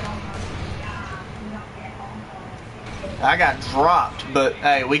 I got dropped, but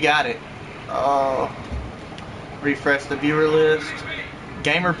hey, we got it. Oh, refresh the viewer list.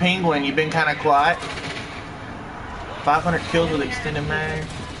 Gamer Penguin, you've been kind of quiet. 500 kills with extended mag.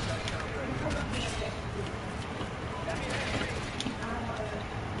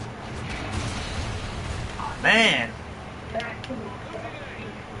 Man.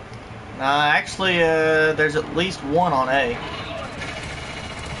 Actually, there's at least one on A.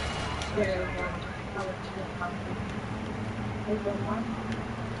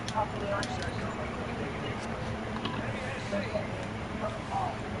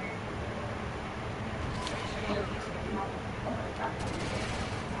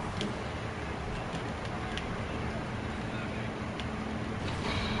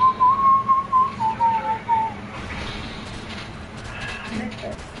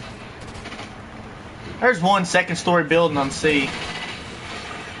 There's one second-story building on C.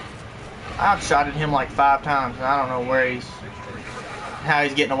 I've shotted him like 5 times, and I don't know how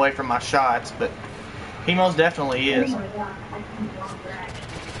he's getting away from my shots, but he most definitely is.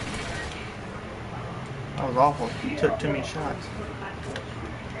 That was awful. You took too many shots.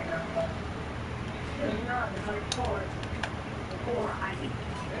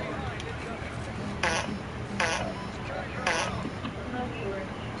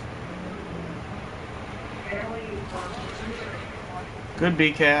 Good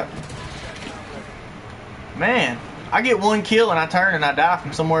B-cap. Man, I get one kill and I turn and I die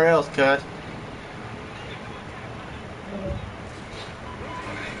from somewhere else, cuz.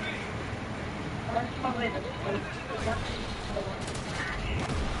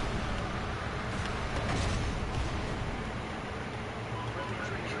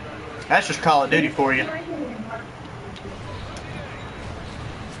 That's just Call of Duty for you.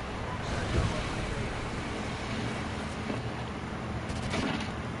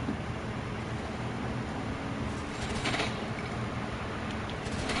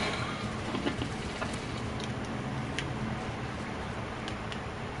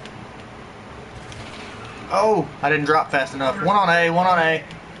 Oh, I didn't drop fast enough. One on A, one on A.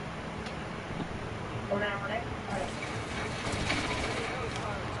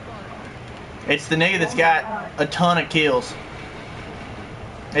 It's the nigga that's got a ton of kills.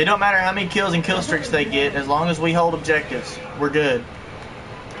 It don't matter how many kills and kill streaks they get, as long as we hold objectives, we're good.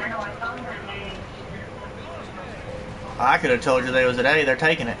 I could have told you they was at A, they're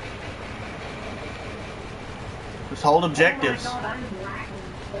taking it. Just hold objectives.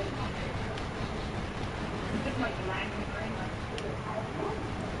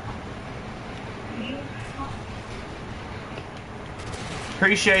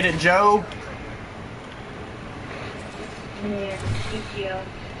 Appreciate it, Joe.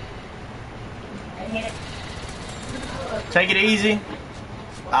 Take it easy.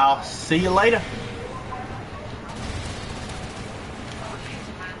 I'll see you later.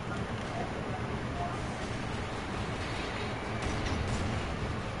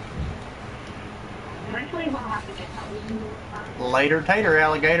 Later, tater,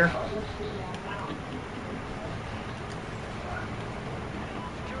 alligator.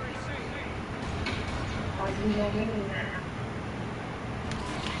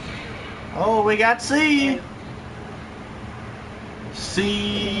 Oh, we got C.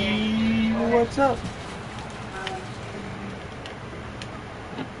 C, what's up?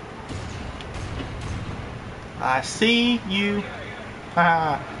 I see you.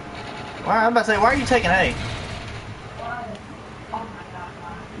 Haha. I'm about to say, why are you taking A?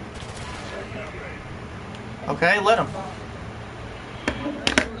 Okay, let him.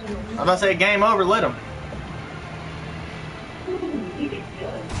 I'm about to say, game over, let him.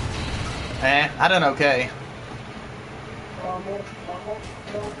 I done okay.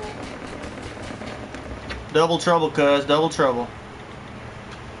 Double trouble, cuz. Double trouble.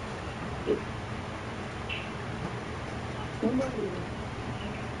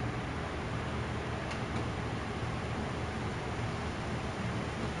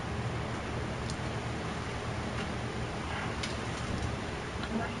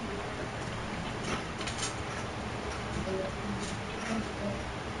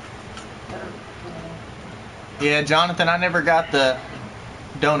 Yeah, Jonathan, I never got the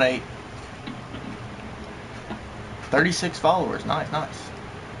donate. 36 followers. Nice, nice.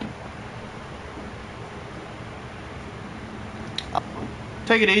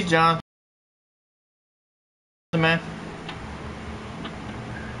 Take it easy, John. Man.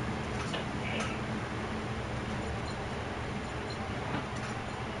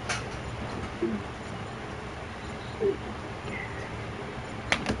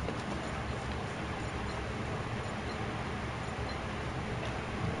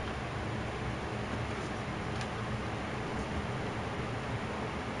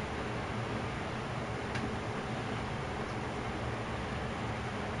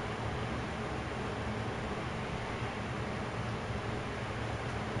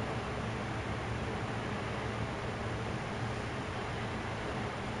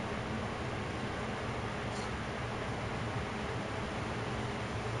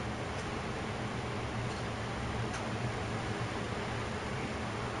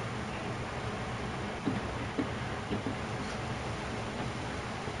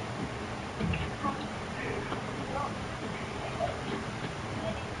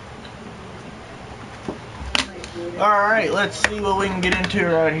 Alright, let's see what we can get into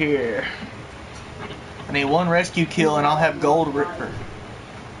right here. I need one rescue kill and I'll have Gold Ripper.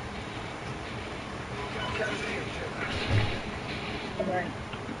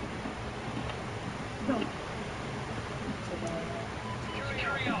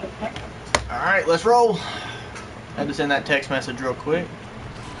 Alright, let's roll. Had to send that text message real quick.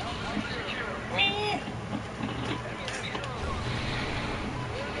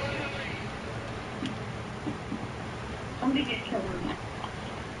 me just kill him.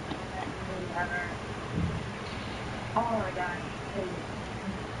 Oh my god.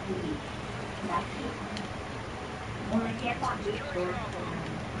 Well, I can't find this door.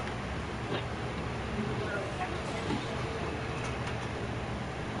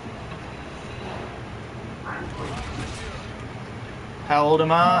 How old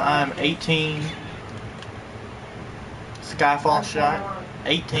am I? I'm 18. Skyfall shot.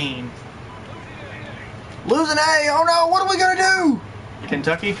 18. Losing A! Oh no! What are we gonna do?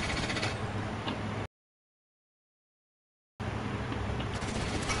 Kentucky?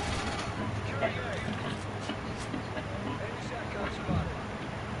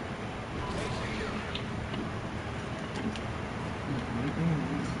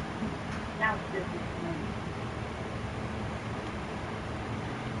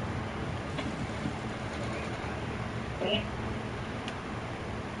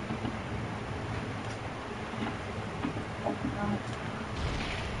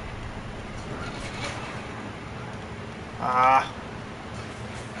 Ah.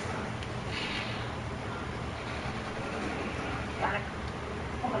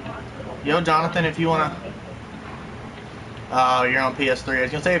 Yo, Jonathan, if you wanna... Oh, you're on PS3. I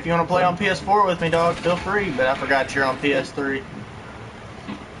was gonna say, if you wanna play on PS4 with me, dog, feel free, but I forgot you're on PS3.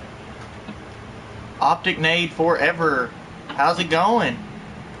 Optic Nade Forever. How's it going?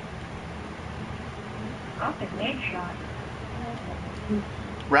 Optic Nade shot.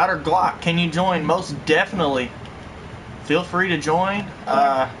 Router Glock, can you join? Most definitely. Feel free to join.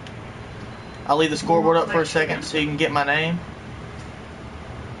 I'll leave the scoreboard up for a second so you can get my name.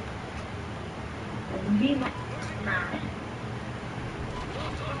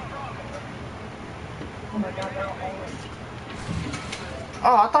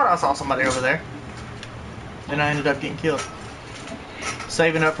 Oh, I thought I saw somebody over there. And I ended up getting killed.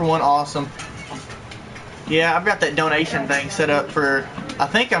 Saving up for one, awesome. Yeah, I've got that donation thing set up for, I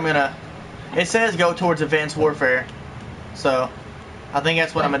think I'm gonna, it says go towards Advanced Warfare. So, I think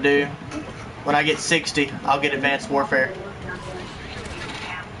that's what I'm gonna do. When I get 60, I'll get Advanced Warfare.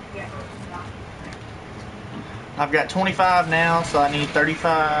 I've got 25 now, so I need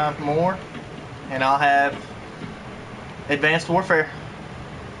 35 more. And I'll have Advanced Warfare.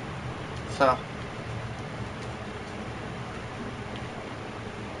 So.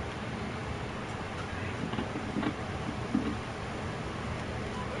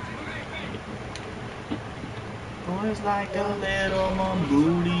 Boys like a little mom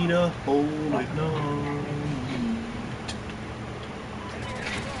booty to hold it no.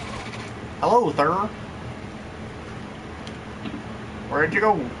 Hello, sir. Where'd you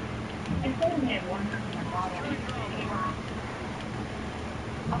go?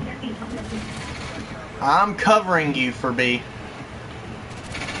 I'm covering you for B.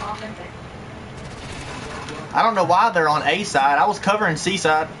 I don't know why they're on A side. I was covering C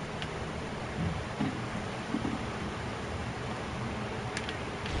side.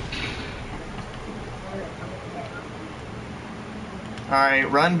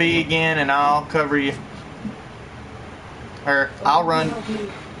 Alright, run B again and I'll cover you. Or, I'll run.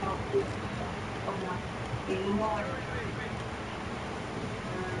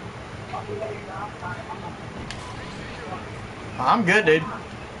 I'm good, dude.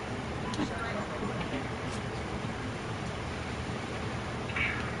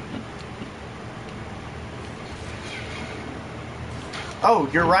 Oh,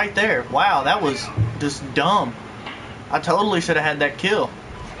 you're right there. Wow, that was just dumb. I totally should have had that kill.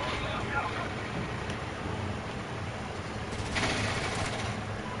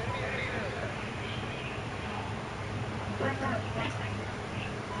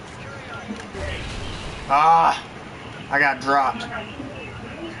 Ah, I got dropped.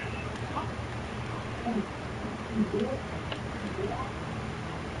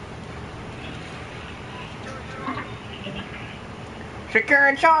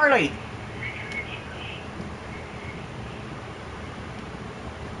 Securing Charlie.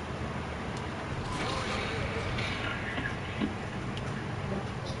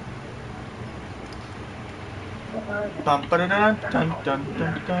 Dun dun dun dun dun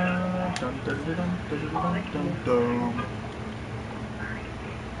dun dun dun dun dun.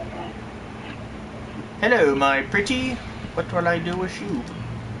 Hello, my pretty. What will I do with you?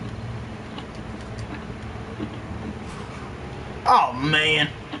 Oh man!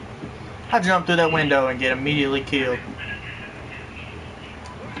 I jumped through that window and get immediately killed.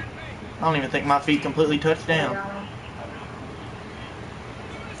 I don't even think my feet completely touched down.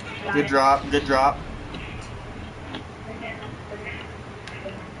 Good drop, good drop.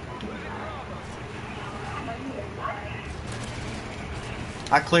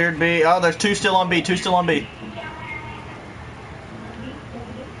 I cleared B. Oh, there's two still on B. Two still on B.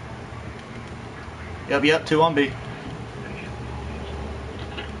 Yep, 2 on B.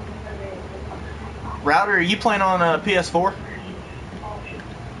 Router, are you playing on PS4?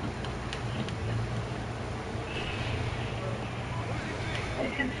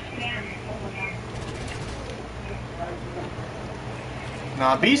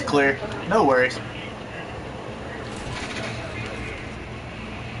 Nah, B's clear. No worries.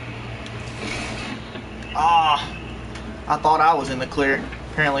 Ah, I thought I was in the clear.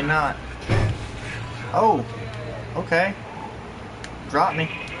 Apparently not. Oh, okay. Drop me.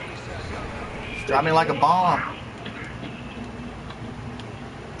 Drop me like a bomb.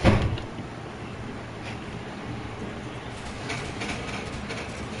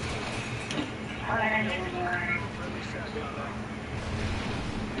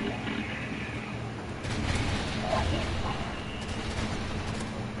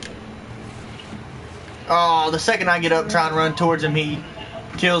 Oh, the second I get up trying to run towards him, he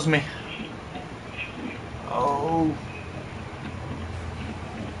kills me. Oh.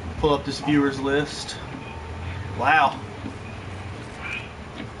 Pull up this viewers list. Wow.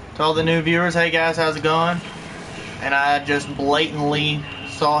 To all the new viewers, hey guys, how's it going? And I just blatantly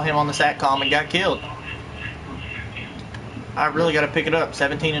saw him on the SATCOM and got killed. I really got to pick it up.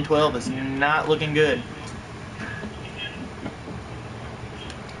 17 and 12 is not looking good.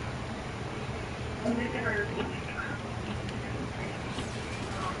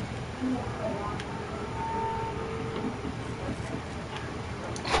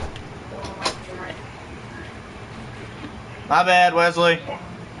 My bad, Wesley.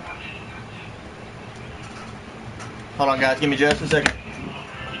 Hold on, guys. Give me just a second.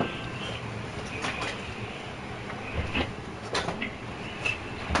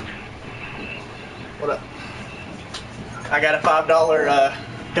 What up? I got a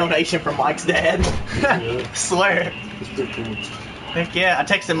 $5 donation from Mike's dad. Yeah. Swear. That's pretty cool. Heck yeah. I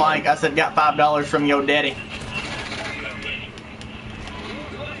texted Mike. I said, got $5 from your daddy.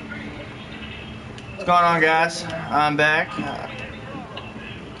 What's going on, guys? I'm back.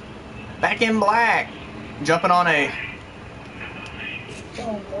 Back in black. Jumping on A.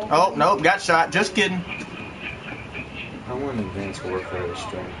 Oh, nope. Got shot. Just kidding. I want an advanced warfare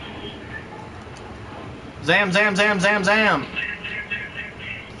restraint. Zam, zam, zam, zam, zam.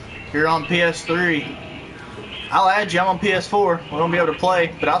 You're on PS3. I'll add you. I'm on PS4. We won't be able to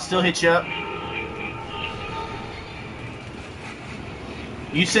play, but I'll still hit you up.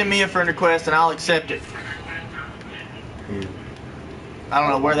 You send me a friend request and I'll accept it. I don't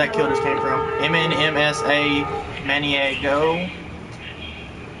know where that kill just came from. MNMSA Maniago.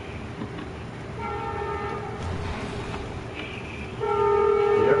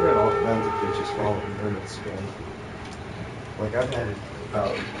 You ever had all kinds of bitches following her at school? Like, I've had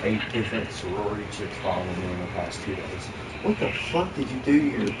about 8 different sorority chicks following me in the past 2 days. What the fuck did you do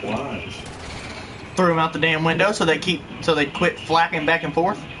to your blinds? Threw them out the damn window so they quit flacking back and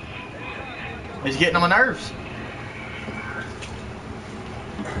forth. It's getting on my nerves.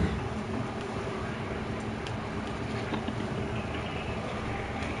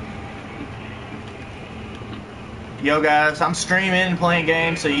 Yo guys, I'm streaming and playing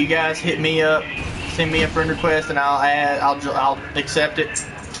games, so you guys hit me up, send me a friend request, and I'll accept it.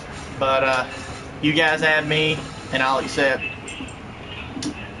 But you guys add me, and I'll accept.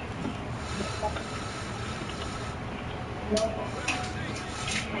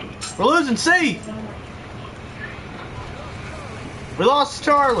 We're losing C. We lost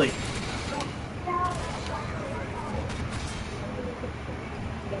Charlie.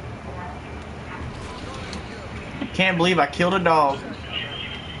 Can't believe I killed a dog.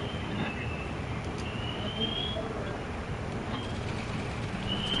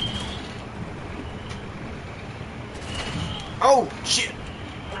 Oh, shit.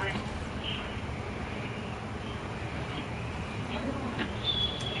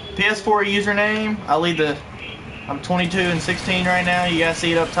 PS4 username. I'm 22 and 16 right now. You guys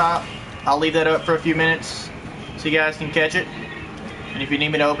see it up top. I'll leave that up for a few minutes so you guys can catch it. And if you need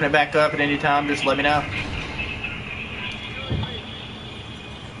me to open it back up at any time, just let me know.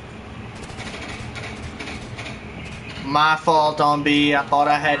 My fault on B. I thought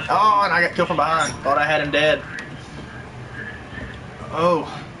I had... Oh, and I got killed from behind. Thought I had him dead. Oh.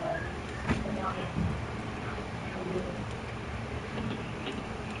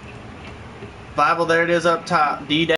 Bible, there it is up top. D